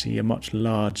 but it's actually a much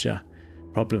larger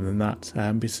problem than that.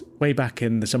 Way back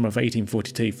in the summer of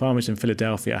 1842, farmers in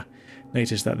Philadelphia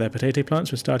noticed that their potato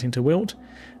plants were starting to wilt.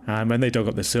 And when they dug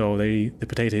up the soil, the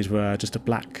potatoes were just a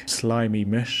black, slimy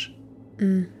mush.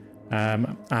 Mm.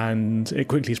 And it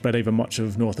quickly spread over much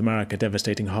of North America,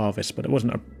 devastating harvests, but it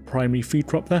wasn't a primary food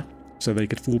crop there, so they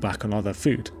could fall back on other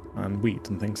food and wheat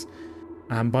and things.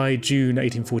 And by June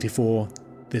 1844,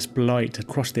 this blight had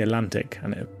crossed the Atlantic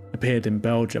and it appeared in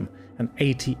Belgium, and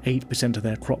 88% of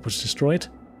their crop was destroyed.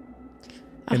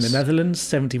 In the Netherlands,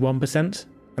 71%,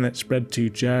 and it spread to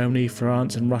Germany,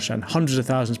 France and Russia, and hundreds of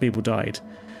thousands of people died.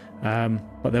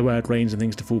 But there were grains and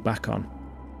things to fall back on.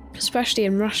 Especially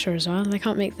in Russia as well. They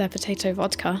can't make their potato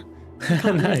vodka.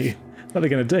 No, what are they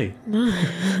going to do? No.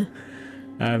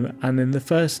 And in the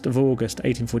 1st of August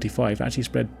 1845, it actually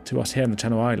spread to us here in the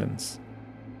Channel Islands.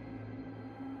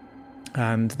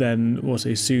 And then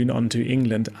also soon on to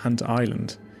England and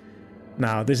Ireland.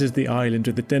 Now, this is the island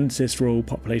with the densest rural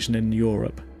population in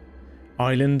Europe.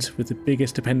 Ireland with the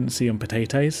biggest dependency on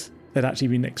potatoes. They'd actually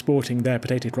been exporting their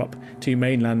potato crop to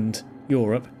mainland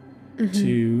Europe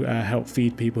to help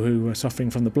feed people who were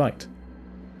suffering from the blight.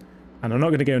 And I'm not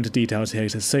going to go into details here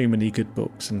because there's so many good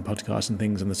books and podcasts and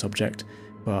things on the subject,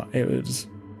 but it was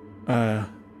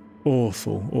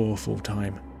awful, awful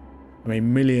time. I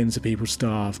mean, millions of people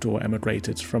starved or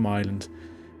emigrated from Ireland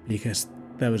because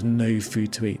there was no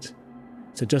food to eat.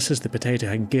 So just as the potato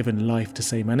had given life to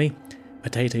so many,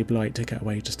 potato blight took it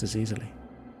away just as easily.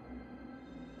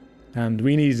 And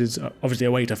we needed, obviously,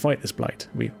 a way to fight this blight.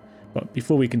 But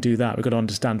before we can do that, we've got to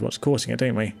understand what's causing it,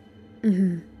 don't we?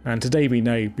 Mm-hmm. And today we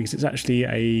know because it's actually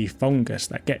a fungus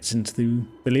that gets into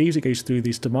the leaves. It goes through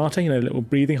these stomata, little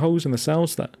breathing holes in the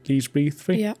cells that leaves breathe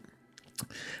through. Yeah.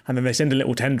 And then they send in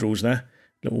little tendrils there,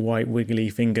 little white wiggly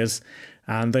fingers,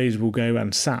 and those will go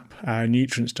and sap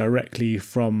nutrients directly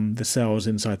from the cells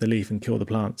inside the leaf and kill the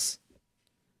plants.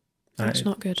 That's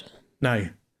not good. No.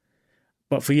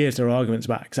 But for years there were arguments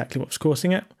about exactly what was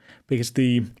causing it, because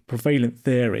the prevalent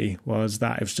theory was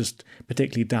that it was just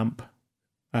particularly damp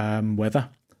weather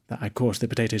that had caused the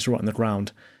potatoes to rot in the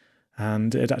ground.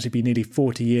 And it had actually been nearly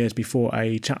 40 years before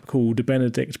a chap called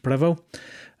Benedict Prevost,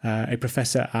 a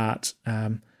professor at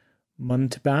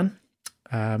Montauban,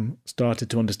 started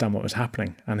to understand what was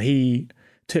happening. And he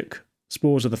took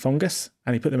spores of the fungus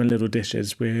and he put them in little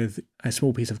dishes with a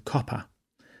small piece of copper.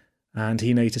 And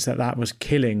he noticed that that was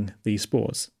killing these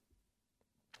spores.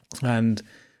 And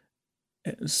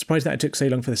surprised that it took so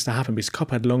long for this to happen, because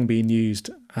copper had long been used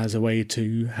as a way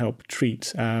to help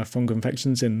treat fungal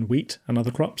infections in wheat and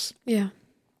other crops. Yeah.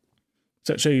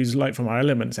 So it shows, like from our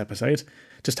elements episode,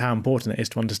 just how important it is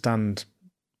to understand,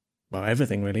 well,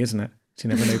 everything really, isn't it? So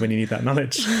you never know when you need that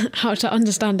knowledge. How to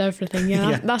understand everything,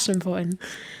 Yeah. That's important.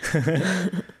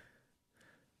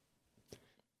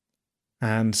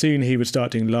 And soon he would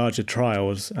start doing larger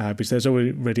trials because there's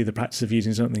already the practice of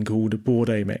using something called a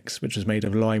Bordeaux mix, which was made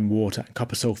of lime water and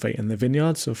copper sulfate in the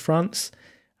vineyards of France.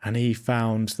 And he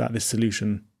found that this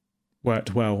solution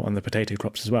worked well on the potato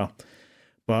crops as well.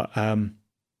 But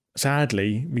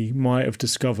sadly, we might have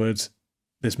discovered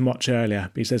this much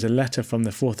earlier, because there's a letter from the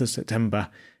 4th of September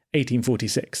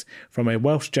 1846 from a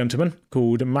Welsh gentleman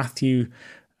called Matthew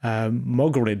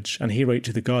Mogridge, and he wrote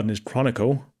to the Gardener's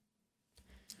Chronicle.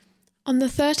 On the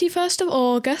 31st of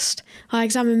August, I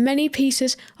examined many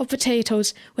pieces of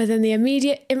potatoes within the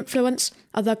immediate influence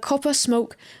of the copper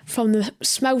smoke from the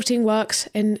smelting works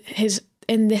in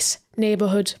this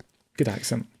neighbourhood. Good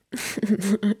accent.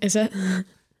 Is it?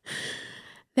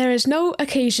 There is no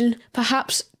occasion,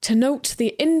 perhaps, to note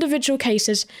the individual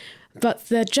cases, but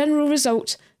the general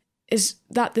result is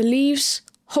that the leaves,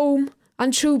 haulm,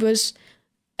 and tubers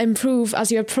improve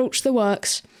as you approach the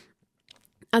works,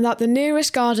 and that the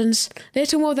nearest gardens,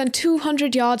 little more than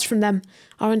 200 yards from them,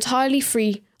 are entirely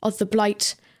free of the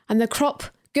blight, and the crop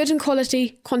good in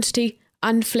quality, quantity,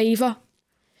 and flavour.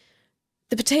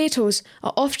 The potatoes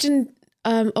are often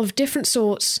of different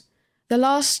sorts. The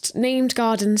last named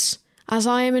gardens, as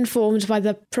I am informed by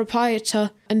the proprietor,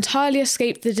 entirely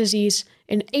escaped the disease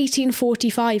in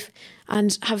 1845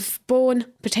 and have borne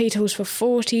potatoes for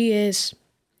 40 years.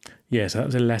 Yes, that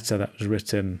was a letter that was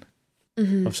written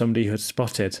of somebody who had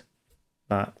spotted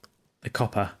that the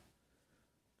copper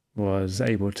was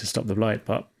able to stop the blight,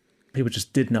 but people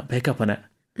just did not pick up on it.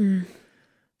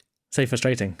 So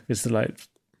frustrating. It's like,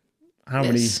 how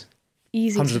many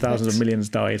hundreds of thousands of millions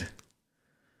died?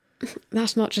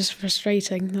 That's not just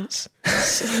frustrating, that's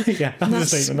yeah, that's a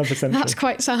statement of the century. That's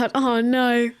quite sad. Oh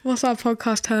no, what's our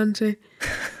podcast turned to?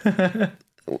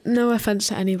 No offence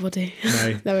to anybody.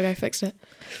 No. There we go, fixed it.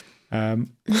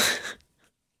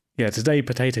 Yeah, today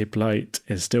potato blight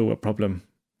is still a problem,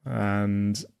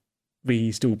 and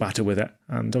we still battle with it.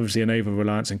 And obviously, an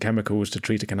over-reliance on chemicals to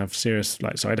treat it can have serious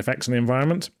side effects on the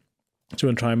environment. So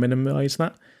we'll try and minimise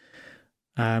that.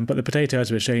 But the potato,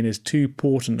 as we're showing, is too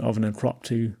important of a crop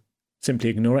to simply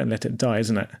ignore it and let it die,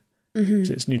 isn't it?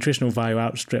 So its nutritional value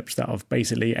outstrips that of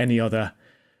basically any other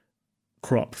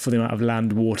crop for the amount of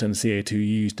land, water, and CO2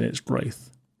 used in its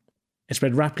growth. It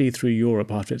spread rapidly through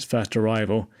Europe after its first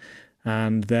arrival,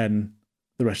 and then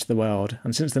the rest of the world.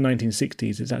 And since the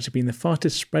 1960s, it's actually been the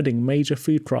fastest spreading major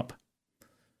food crop.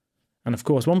 And of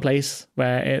course, one place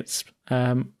where it's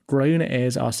grown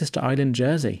is our sister island,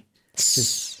 Jersey.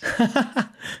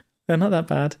 They're not that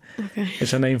bad. Okay.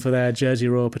 It's a name for their Jersey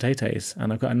Royal potatoes.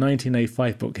 And I've got a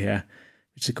 1905 book here,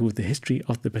 which is called The History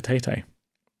of the Potato.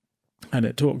 And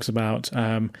it talks about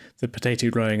the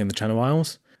potato growing in the Channel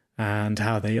Isles and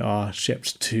how they are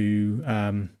shipped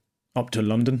to up to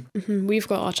London. We've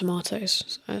got our tomatoes,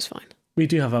 so that's fine. We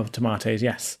do have our tomatoes,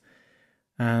 yes.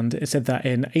 And it said that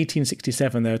in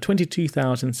 1867 there were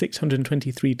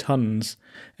 22,623 tonnes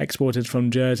exported from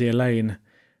Jersey alone,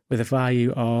 with a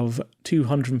value of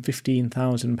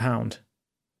 £215,000.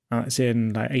 That's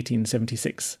in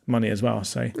 1876 money as well.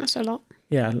 So that's a lot.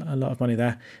 Yeah, a lot of money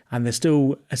there. And there's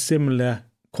still a similar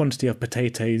quantity of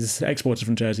potatoes exported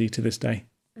from Jersey to this day.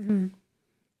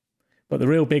 But the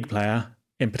real big player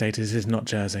in potatoes is not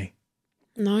Jersey.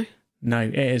 No,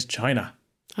 it is China.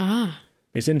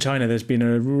 It's in China there's been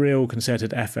a real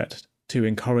concerted effort to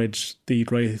encourage the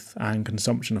growth and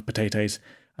consumption of potatoes.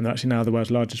 And they're actually now the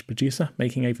world's largest producer,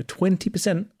 making over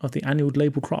 20% of the annual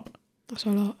global crop. That's a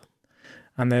lot.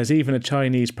 And there's even a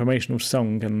Chinese promotional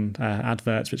song and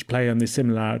adverts which play on the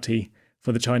similarity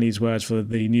for the Chinese words for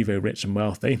the nouveau rich and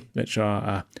wealthy, which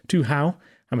are tu hao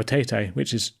and potato,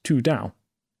 which is tu dao.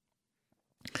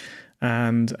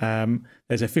 And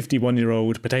there's a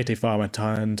 51-year-old potato farmer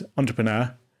turned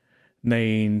entrepreneur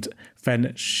named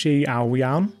Fen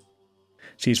Xiaoyan.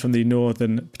 She's from the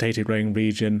northern potato growing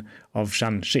region of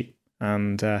Shanxi.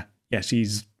 And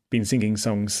she's been singing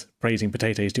songs praising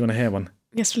potatoes. Do you want to hear one?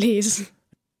 Yes, please.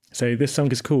 So this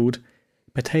song is called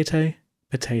Potato,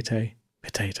 Potato,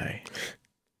 Potato.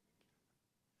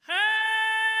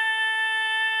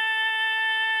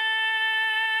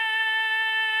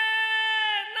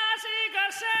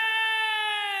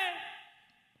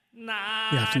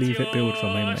 You have to leave it build for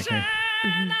a moment, okay?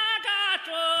 I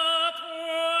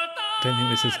don't think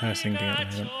this is her singing at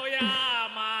the moment.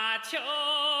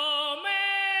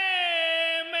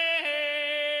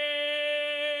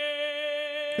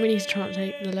 We need to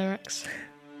translate the lyrics.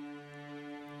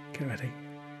 Get ready.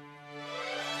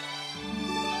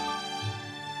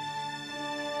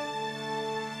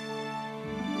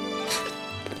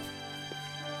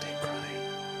 Don't cry.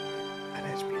 And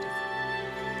it's beautiful.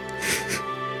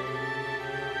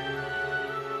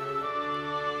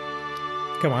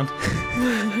 Come on.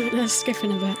 Let's skip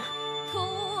in a bit.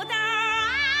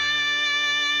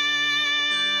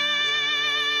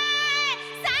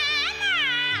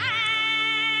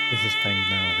 This is playing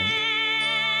now, I think.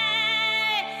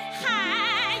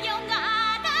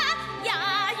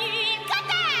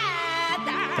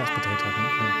 That's potato, I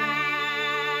think.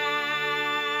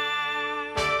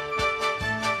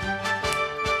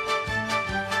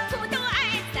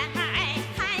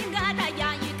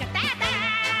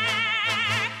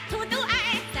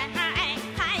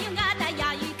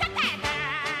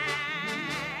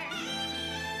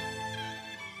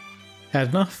 Had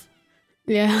enough?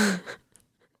 Yeah.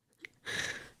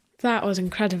 That was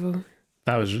incredible.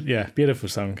 That was, beautiful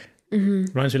song.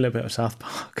 Mm-hmm. Reminds me a little bit of South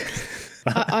Park.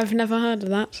 I've never heard of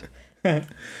that.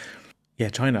 Yeah,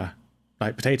 China.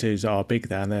 Like, potatoes are big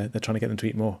there, and they're trying to get them to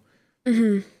eat more.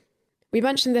 Mm-hmm. We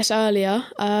mentioned this earlier.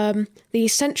 The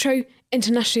Centro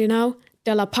Internacional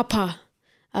de la Papa,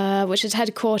 which is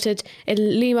headquartered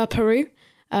in Lima, Peru,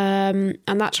 and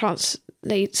that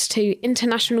translates to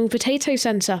International Potato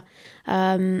Center.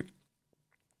 And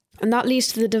that leads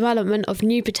to the development of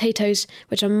new potatoes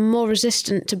which are more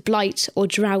resistant to blight or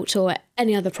drought or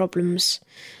any other problems.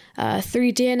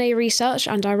 Through DNA research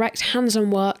and direct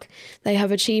hands-on work, they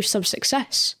have achieved some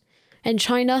success. In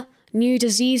China, new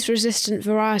disease-resistant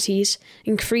varieties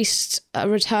increased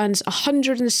returns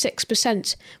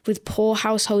 106%, with poor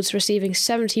households receiving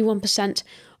 71%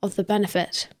 of the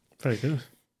benefit. Very good.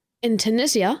 In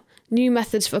Tunisia, new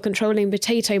methods for controlling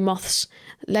potato moths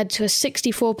led to a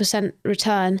 64%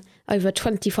 return over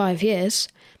 25 years.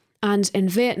 And in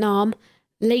Vietnam,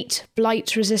 late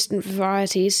blight-resistant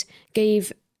varieties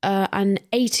gave an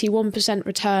 81%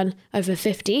 return over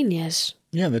 15 years.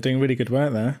 Yeah, they're doing really good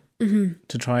work there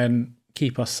to try and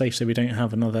keep us safe so we don't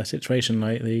have another situation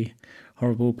like the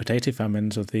horrible potato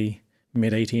famines of the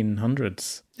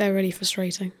mid-1800s. They're really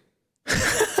frustrating.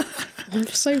 I'm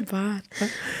so bad.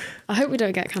 I hope we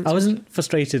don't get cancelled. I wasn't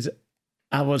frustrated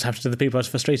at what's happened to the people. I was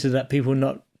frustrated at people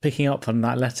not picking up on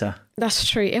that letter. That's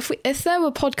true. If there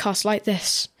were podcasts like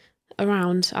this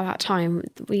around at that time,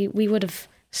 we would have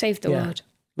saved the world.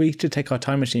 We should take our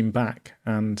time machine back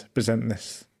and present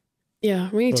this. Yeah,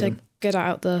 we need to get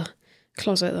out the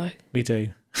closet, though. We do.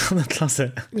 The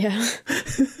closet. Yeah.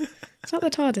 Is that the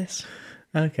TARDIS?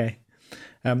 Okay.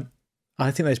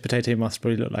 I think those potato moths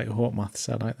probably look like hawk moths.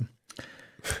 I like them.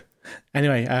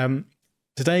 Anyway,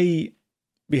 today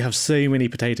we have so many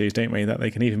potatoes, don't we, that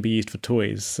they can even be used for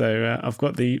toys. So I've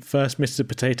got the first Mr.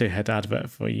 Potato Head advert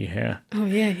for you here. Oh,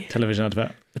 yeah. Television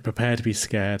advert. Prepare to be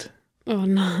scared. Oh,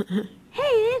 no. Hey,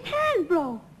 it's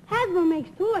Hasbro. Hasbro makes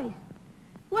toys.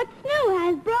 What's new,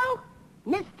 Hasbro?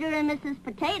 Mr. and Mrs.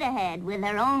 Potato Head with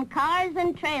their own cars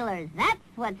and trailers. That's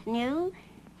what's new.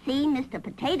 See, Mr.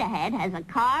 Potato Head has a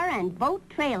car and boat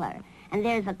trailer. And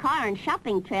there's a car and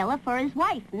shopping trailer for his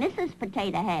wife, Mrs.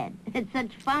 Potato Head. It's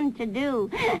such fun to do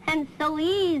and so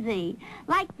easy.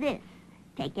 Like this.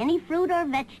 Take any fruit or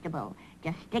vegetable.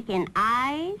 Just stick in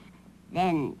eyes,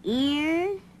 then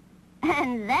ears,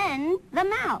 and then the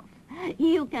mouth.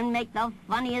 You can make the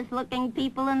funniest looking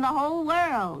people in the whole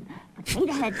world.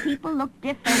 Potato Head people look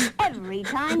different every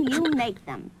time you make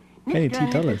them. Mr.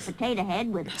 and Mrs. Potato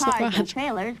Head with cars and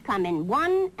trailers come in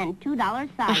 $1 and $2 sizes.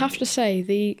 I have to say,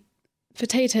 the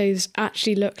potatoes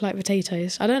actually look like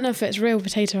potatoes. I don't know if it's real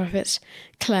potato or if it's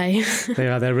clay.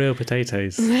 They're real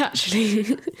potatoes.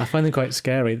 Actually. I find them quite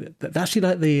scary. They're actually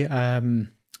like the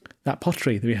that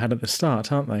pottery that we had at the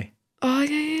start, aren't they? Oh,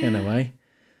 yeah. In a way.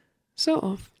 Sort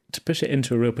of. To push it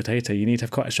into a real potato, you need to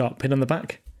have quite a sharp pin on the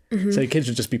back. Mm-hmm. So kids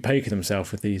would just be poking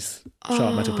themselves with these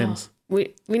sharp metal pins.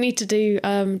 We need to do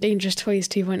Dangerous Toys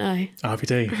 2.0. Oh, we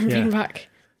do. Bring back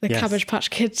the Cabbage Patch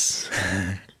Kids.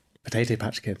 Potato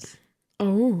Patch Kids.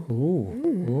 Oh.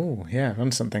 Ooh, yeah,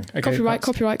 on something. Okay,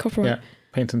 copyright. Yeah,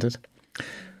 patented.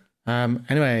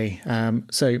 Anyway,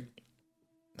 so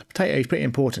the potato is pretty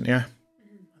important, yeah?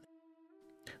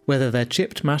 Whether they're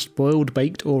chipped, mashed, boiled,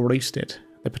 baked or roasted,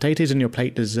 the potatoes on your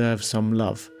plate deserve some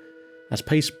love. As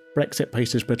Brexit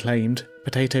posters proclaimed,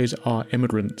 potatoes are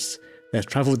immigrants. They've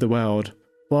travelled the world,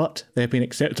 but they've been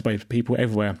accepted by people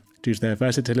everywhere due to their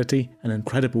versatility and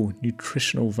incredible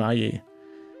nutritional value.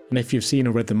 And if you've seen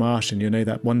or read The Martian, you'll know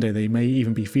that one day they may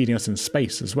even be feeding us in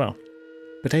space as well.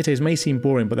 Potatoes may seem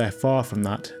boring, but they're far from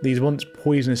that. These once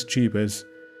poisonous tubers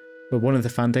were one of the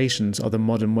foundations of the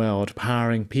modern world,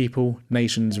 powering people,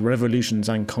 nations, revolutions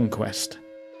and conquest.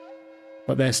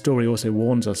 But their story also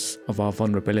warns us of our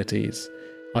vulnerabilities,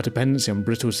 our dependency on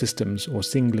brittle systems or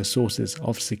singular sources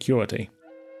of security.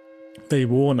 They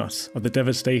warn us of the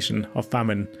devastation of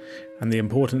famine and the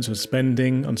importance of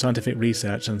spending on scientific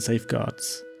research and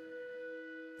safeguards.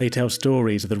 They tell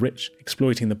stories of the rich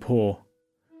exploiting the poor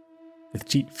with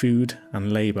cheap food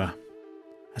and labour.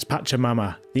 As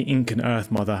Pachamama, the Incan Earth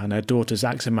Mother, and her daughters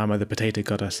Axomama, the Potato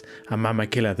Goddess, and Mama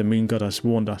Killa, the Moon Goddess,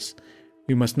 warned us,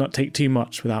 we must not take too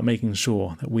much without making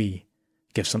sure that we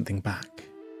give something back.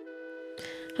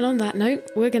 And on that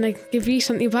note, we're going to give you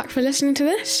something back for listening to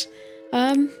this.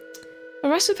 A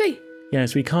recipe.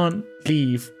 Yes, we can't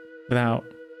leave without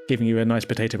giving you a nice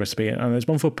potato recipe. And there's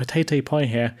one for potato pie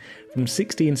here from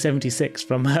 1676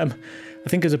 from, I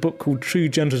think there's a book called True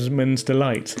Gentleman's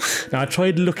Delight. Now, I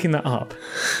tried looking that up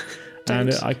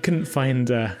and I couldn't find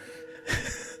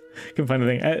Couldn't find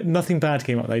anything. Nothing bad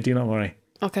came up though, do not worry.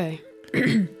 Okay.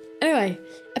 Anyway,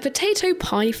 a potato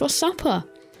pie for supper.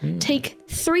 Take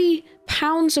 3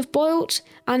 pounds of boiled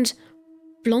and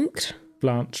blanched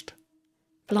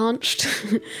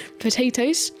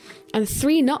potatoes and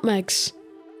 3 nutmegs.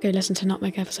 Go listen to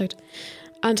nutmeg episode.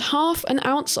 And half an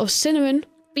ounce of cinnamon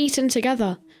beaten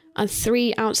together and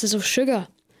 3 ounces of sugar.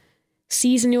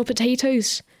 Season your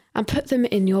potatoes and put them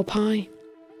in your pie.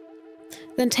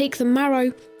 Then take the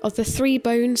marrow of the 3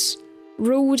 bones,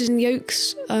 rolled in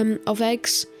yolks of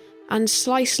eggs, and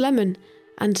sliced lemon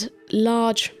and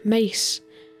large mace,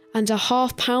 and a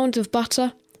 ½ pound of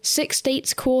butter, 6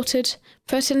 dates quartered.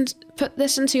 Put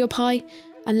this into your pie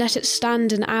and let it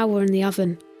stand an hour in the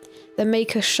oven. Then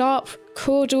make a sharp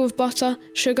curdle of butter,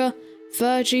 sugar,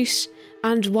 verjuice,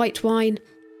 and white wine.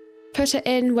 Put it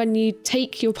in when you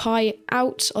take your pie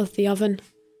out of the oven.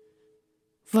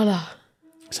 Voila.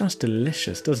 Sounds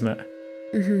delicious, doesn't it?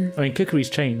 Mm-hmm. I mean, cookery's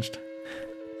changed.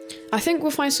 I think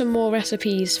we'll find some more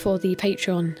recipes for the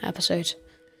Patreon episode.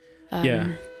 Yeah.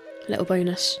 A little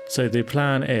bonus. So the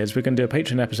plan is we're going to do a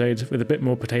Patreon episode with a bit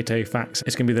more potato facts.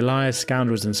 It's going to be the liars,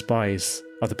 scoundrels and spies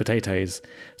of the potatoes.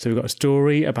 So we've got a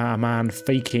story about a man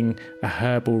faking a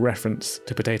herbal reference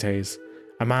to potatoes,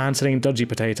 a man selling dodgy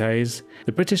potatoes,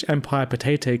 the British Empire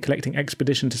potato collecting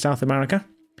expedition to South America.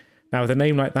 Now with a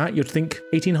name like that, you'd think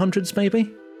 1800s maybe?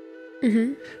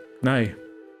 Mm-hmm. No,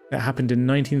 it happened in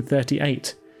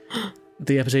 1938.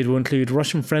 The episode will include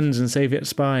Russian friends and Soviet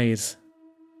spies.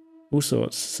 All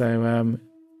sorts. So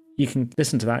you can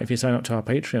listen to that if you sign up to our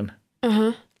Patreon.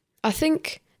 Uh-huh. I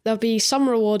think there'll be some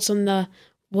rewards on the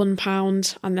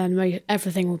 £1 and then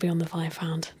everything will be on the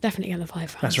 £5. Definitely get the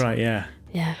 £5. That's right, yeah.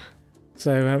 Yeah.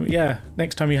 So,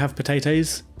 next time you have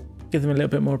potatoes, give them a little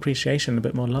bit more appreciation, a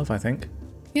bit more love, I think.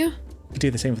 Yeah. You can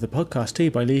do the same for the podcast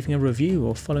too by leaving a review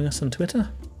or following us on Twitter.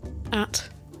 At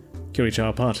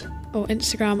CuriCharPod. Or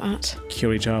Instagram at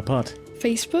CuriCharPod.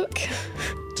 Facebook.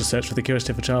 Just search for the Curious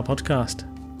for Child podcast.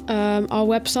 Our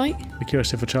website.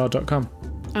 thecuriousforchild.com.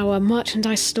 Our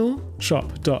merchandise store.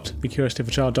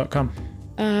 shop.thecuriousforchild.com.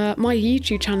 My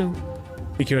YouTube channel.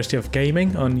 The Curiosity of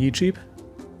Gaming on YouTube.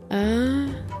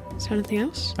 Is there anything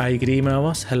else? You could email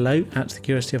us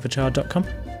hello@thecuriouslyofchild.com.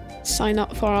 Sign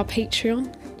up for our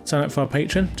Patreon. Sign up for our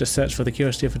Patreon. Just search for the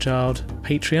Curiosity of a Child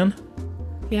Patreon.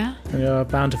 Yeah. And you're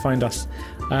bound to find us.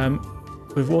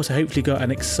 We've also hopefully got an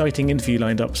exciting interview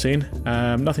lined up soon.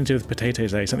 Nothing to do with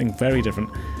potatoes though, something very different.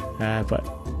 But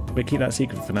we'll keep that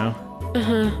secret for now.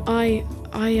 I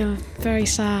am very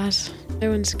sad.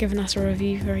 No one's given us a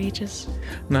review for ages.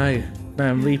 No,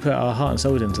 we put our heart and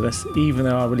soul into this, even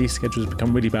though our release schedule has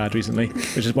become really bad recently,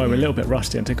 which is why we're a little bit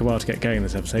rusty and took a while to get going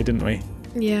this episode, didn't we?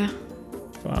 Yeah.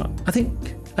 But I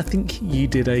think you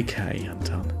did okay,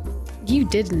 Anton. You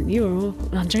didn't. You were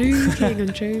awful. I'm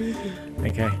joking.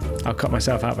 Okay, I'll cut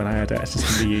myself out when I edit. It's just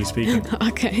going to be you speaking.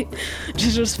 Okay,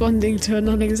 just responding to a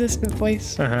non-existent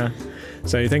voice.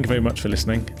 So thank you very much for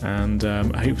listening, and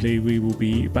hopefully we will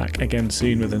be back again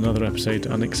soon with another episode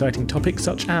on exciting topics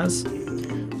such as...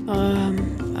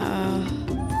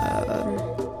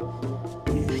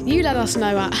 You let us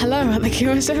know at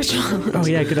hello@thecuriousofchild.com. Oh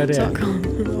yeah, good idea.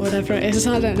 Or whatever it is,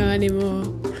 I don't know anymore.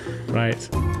 Right,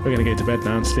 we're going to go to bed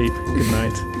now and sleep. Good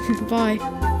night. Bye.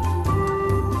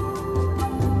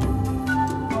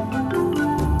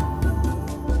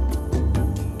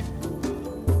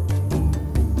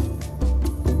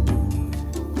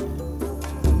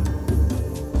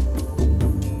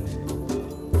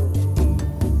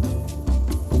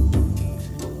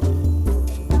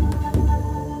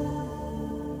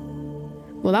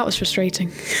 Well, that was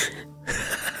frustrating.